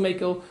he's also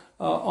makel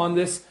on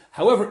this.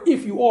 However,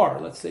 if you are,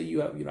 let's say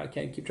you have, I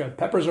can't keep track.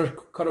 Peppers are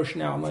kadosh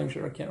now. I'm not even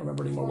sure. I can't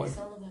remember anymore. What.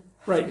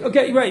 Right.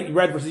 Okay. Right.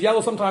 Red versus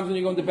yellow. Sometimes when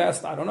you go into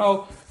best, I don't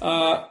know.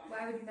 Why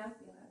would you not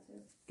be allowed to?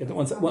 Get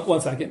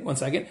that one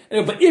second.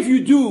 Anyway, but if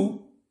you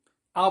do,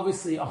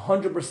 obviously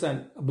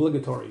 100%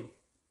 obligatory.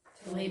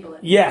 To label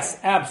it. Yes,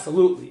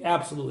 absolutely.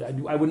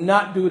 I would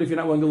not do it if you're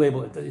not willing to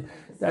label it.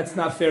 That's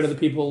not fair to the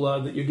people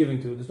that you're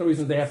giving to. There's no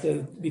reason they have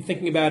to be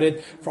thinking about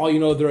it. For all you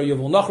know, they're a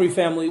Yovel Nachri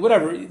family,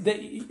 whatever.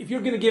 If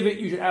you're going to give it,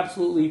 you should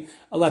absolutely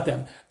let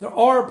them. There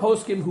are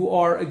poskim who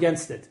are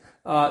against it.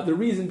 The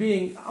reason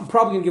being, I'm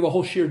probably going to give a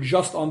whole shir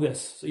just on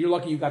this. So you're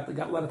lucky you got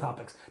a lot of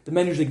topics. The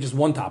men usually get just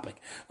one topic.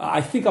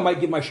 I think I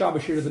might give my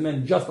Shabbos shir to the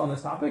men just on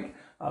this topic,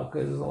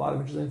 because there's a lot of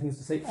interesting things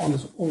to say on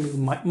this only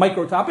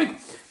micro topic.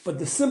 But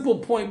the simple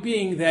point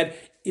being that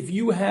if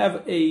you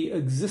have a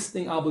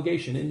existing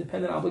obligation,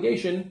 independent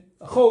obligation,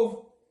 a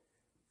chov,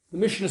 the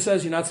Mishnah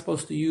says you're not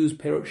supposed to use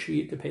perot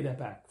shvi'it to pay that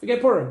back.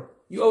 Forget Purim.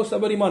 You owe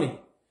somebody money.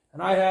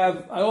 And I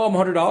owe him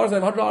 $100. I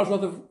have $100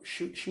 worth of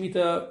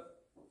Shemitah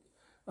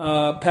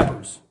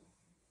peppers.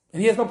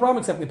 And he has no problem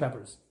accepting the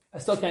peppers. I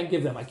still can't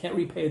give them. I can't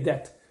repay a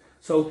debt.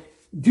 So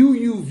do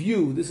you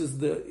view, this is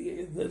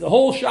the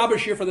whole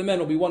Shabbos here for the men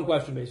will be one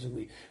question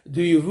basically.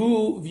 Do you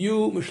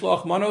view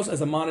Mishloach Manos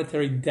as a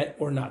monetary debt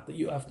or not that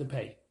you have to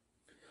pay?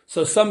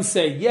 So some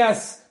say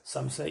yes,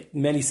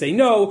 many say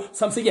no,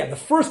 some say yeah, the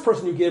first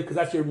person you give, because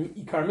that's your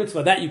Ikar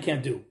Mitzvah, that you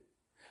can't do.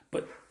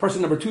 But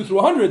person number 2 through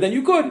 100, then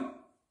you could.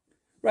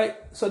 Right?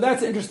 So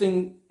that's an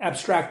interesting,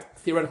 abstract,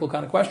 theoretical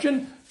kind of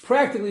question.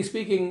 Practically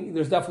speaking,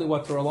 there's definitely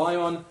what to rely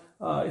on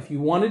if you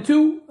wanted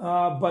to,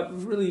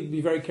 but really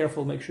be very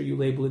careful, make sure you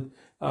label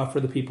it for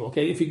the people.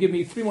 Okay, if you give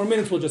me 3 more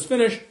minutes, we'll just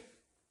finish.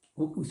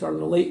 We started a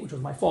little late, which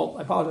was my fault.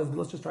 I apologize, but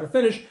let's just try to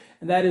finish.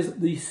 And that is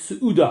the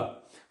Su'uda.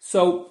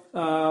 So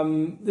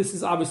this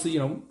is obviously,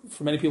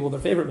 for many people, their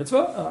favorite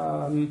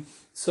mitzvah.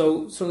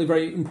 So certainly a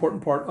very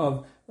important part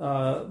of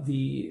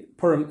the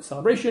Purim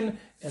celebration.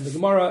 And the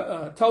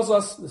Gemara tells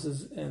us, this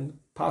is in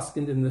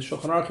Paskin in the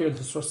Shulchan Aruch here,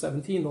 this is source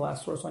 17, the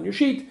last source on your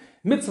sheet,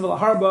 mitzvah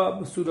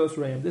laharba b'sudos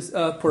reim. This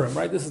Purim,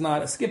 right? This is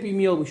not a skippy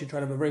meal. We should try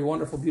to have a very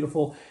wonderful,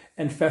 beautiful,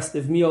 and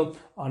festive meal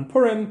on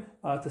Purim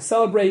to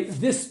celebrate.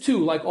 This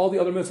too, like all the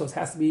other mitzvahs,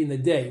 has to be in the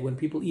day. When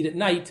people eat at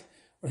night,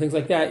 or things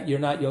like that, you're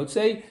not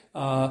yotzei.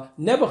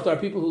 Nebuch are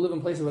people who live in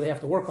places where they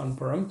have to work on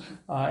Purim.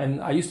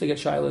 And I used to get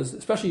shilas,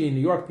 especially in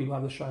New York, people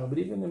have the shilah, but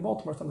even in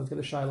Baltimore, sometimes get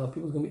a shilah.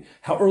 People's going to be,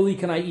 how early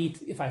can I eat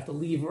if I have to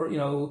leave, or,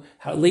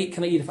 how late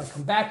can I eat if I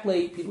come back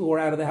late? People who are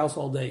out of the house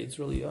all day. It's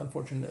really an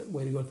unfortunate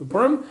way to go through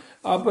Purim.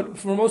 But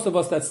for most of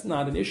us, that's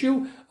not an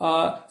issue.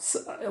 A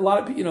lot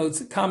of,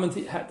 it's common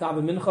to have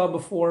a mincha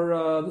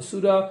before the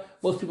Suda.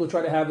 Most people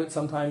try to have it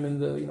sometime in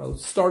the,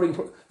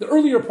 the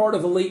earlier part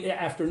of the late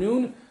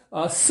afternoon.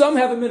 Some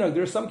have a minhag.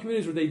 There are some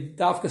communities where they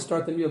dafka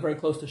start the meal very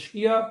close to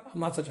Shkia. I'm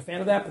not such a fan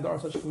of that, but there are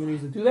such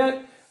communities that do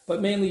that. But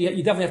mainly,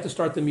 you definitely have to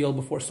start the meal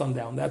before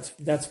sundown. That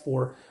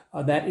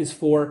is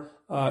for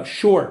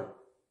sure.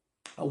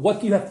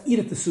 What do you have to eat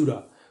at the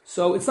Suda?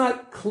 So it's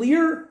not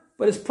clear,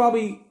 but it's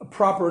probably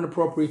proper and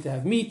appropriate to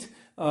have meat.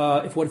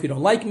 If you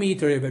don't like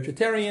meat or you're a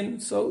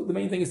vegetarian, so the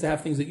main thing is to have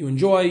things that you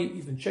enjoy.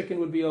 Even chicken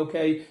would be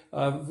okay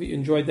if you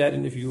enjoyed that,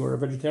 and if you are a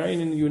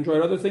vegetarian and you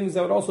enjoyed other things,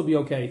 that would also be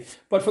okay.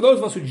 But for those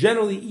of us who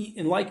generally eat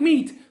and like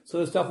meat, so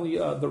that's definitely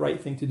the right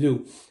thing to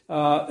do.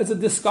 It's a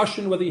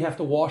discussion whether you have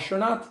to wash or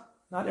not.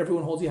 Not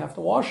everyone holds you have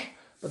to wash,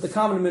 but the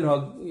common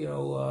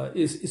minhag,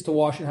 is to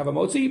wash and have a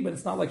motzi. But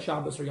it's not like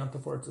Shabbos or Yom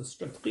Tov where it's a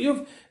strict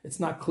chiyuv.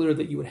 It's not clear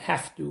that you would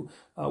have to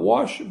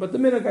wash, but the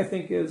minhag I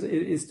think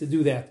is to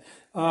do that.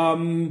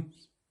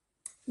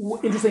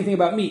 Interesting thing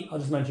about meat, I'll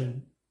just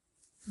mention,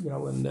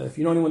 and if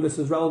you know anyone this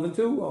is relevant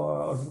to,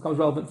 or if it becomes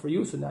relevant for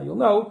you, so now you'll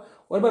know.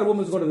 What about a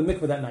woman who's going to the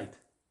mikveh that night?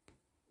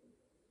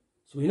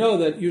 So we know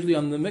that usually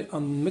on the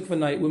mikveh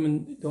night,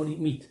 women don't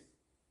eat meat.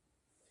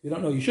 you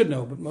don't know, you should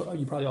know, but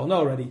you probably all know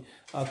already,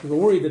 because we're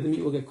worried that the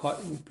meat will get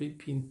caught in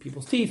between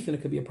people's teeth, and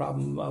it could be a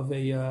problem of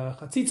a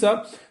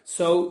chatzitza.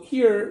 So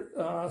here,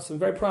 some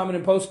very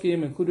prominent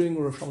poskim, including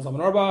Rav Shlomo Zalman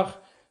Auerbach,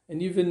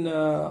 and even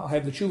I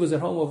have the chuvas at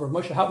home over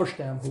Moshe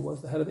Halberstam, who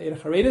was the head of the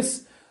Eirach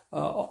Haredis.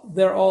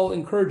 They're all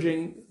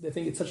encouraging. They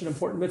think it's such an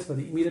important mitzvah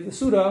that you meet at the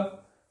Suda.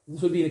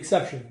 This would be an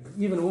exception.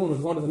 Even a woman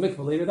who's going to the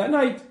mikveh later that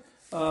night,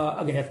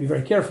 again, you have to be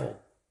very careful.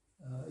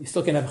 You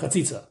still can have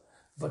chatzitza.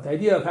 But the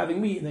idea of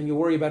having meat and then you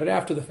worry about it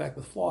after the fact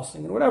with flossing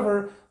and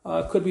whatever,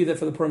 could be that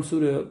for the Purim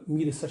Suda,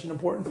 meat is such an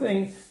important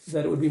thing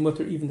that it would be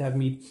mutter even to have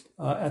meat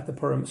at the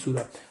Purim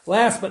Suda.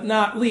 Last but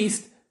not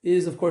least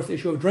is, of course, the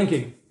issue of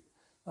drinking.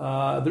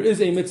 There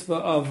is a mitzvah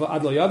of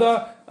Ad Lo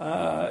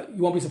Yada.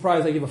 You won't be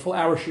surprised I gave a full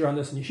hour shir on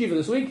this in Yeshiva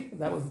this week.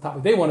 That was the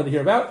topic they wanted to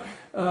hear about.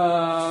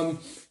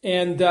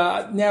 And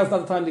now it's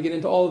not the time to get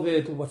into all of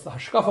it. What's the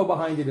hashkafa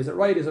behind it? Is it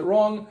right? Is it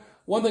wrong?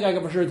 One thing I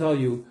can for sure tell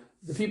you,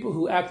 the people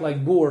who act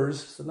like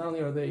boors, so not only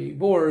are they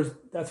boors,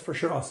 that's for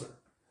sure usher.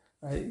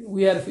 Right?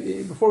 We had,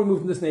 before we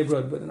moved to this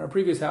neighborhood, but in our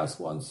previous house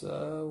once, we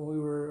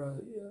were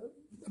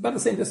about the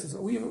same distance.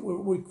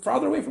 We're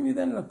farther away from you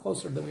then or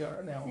closer than we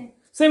are now?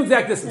 Same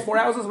exact distance, 4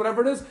 houses,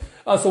 whatever it is.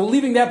 So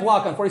leaving that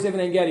block on 47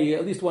 and Getty,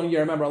 at least 1 year,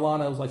 I remember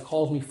Alana was like,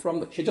 calls me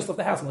from, she had just left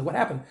the house. I'm like, what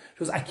happened? She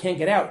goes, I can't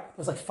get out. There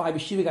was like 5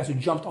 yeshiva guys who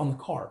jumped on the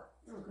car.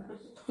 Oh,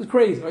 it was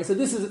crazy. Right? So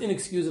this is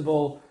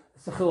inexcusable.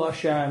 It's a chil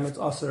Hashem, it's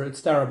usher,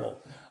 it's terrible.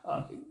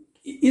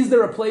 Is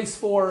there a place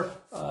for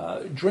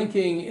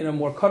drinking in a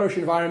more kadosh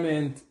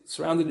environment,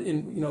 surrounded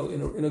in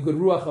a good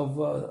ruach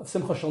of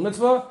simcha shel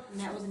mitzvah?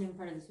 And that wasn't even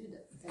part of the Suda.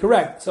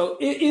 Correct. So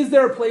is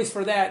there a place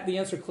for that? The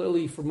answer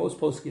clearly for most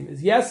poskim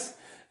is yes.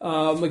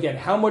 Again,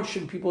 how much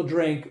should people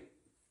drink?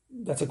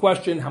 That's a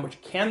question. How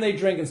much can they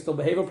drink and still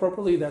behave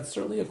appropriately? That's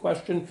certainly a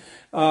question.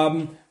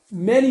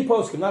 Many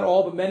poskim, not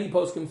all, but many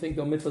poskim think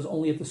the mitzvah is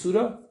only at the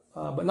Suda.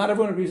 But not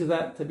everyone agrees with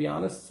that, to be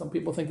honest. Some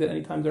people think that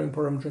any time during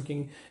Purim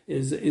drinking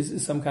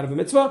is some kind of a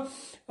mitzvah.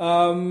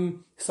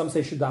 Some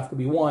say should have to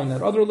be wine,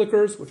 not other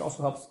liquors, which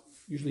also helps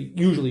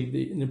usually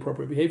the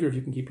inappropriate behavior if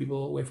you can keep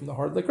people away from the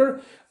hard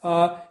liquor.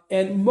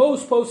 And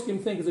most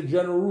poskim think, as a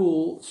general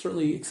rule,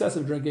 certainly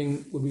excessive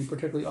drinking would be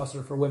particularly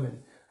usher for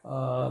women.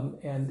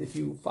 And if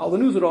you follow the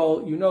news at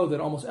all, you know that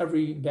almost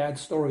every bad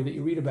story that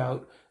you read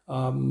about,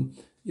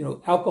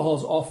 alcohol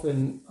is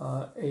often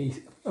a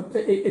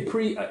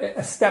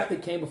step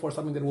that came before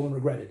something that a woman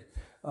regretted.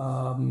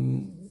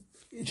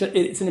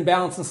 It's an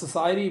imbalance in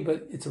society,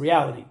 but it's a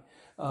reality.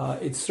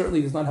 It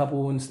certainly does not help a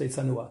woman stay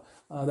tsanua.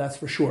 That's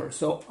for sure.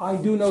 So I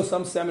do know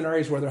some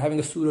seminaries where they're having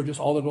a suda, just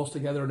all the girls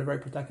together in a very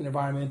protected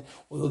environment,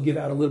 or they'll give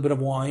out a little bit of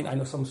wine. I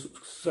know some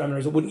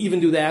seminaries that wouldn't even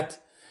do that.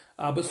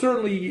 But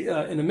certainly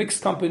in a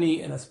mixed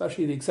company, and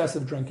especially the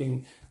excessive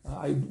drinking,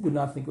 I would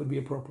not think it would be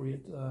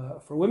appropriate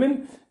for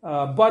women.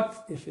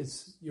 But if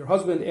it's your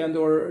husband and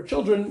or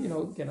children,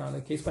 again, on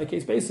a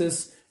case-by-case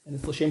basis, and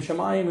it's l'shem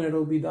shamayim, and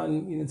it'll be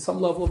done in some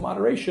level of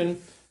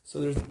moderation. So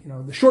there's,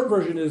 the short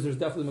version is there's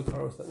definitely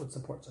makaros that would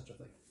support such a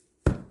thing.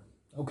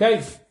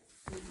 Okay?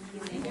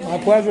 My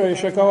pleasure.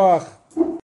 Yeshar koach.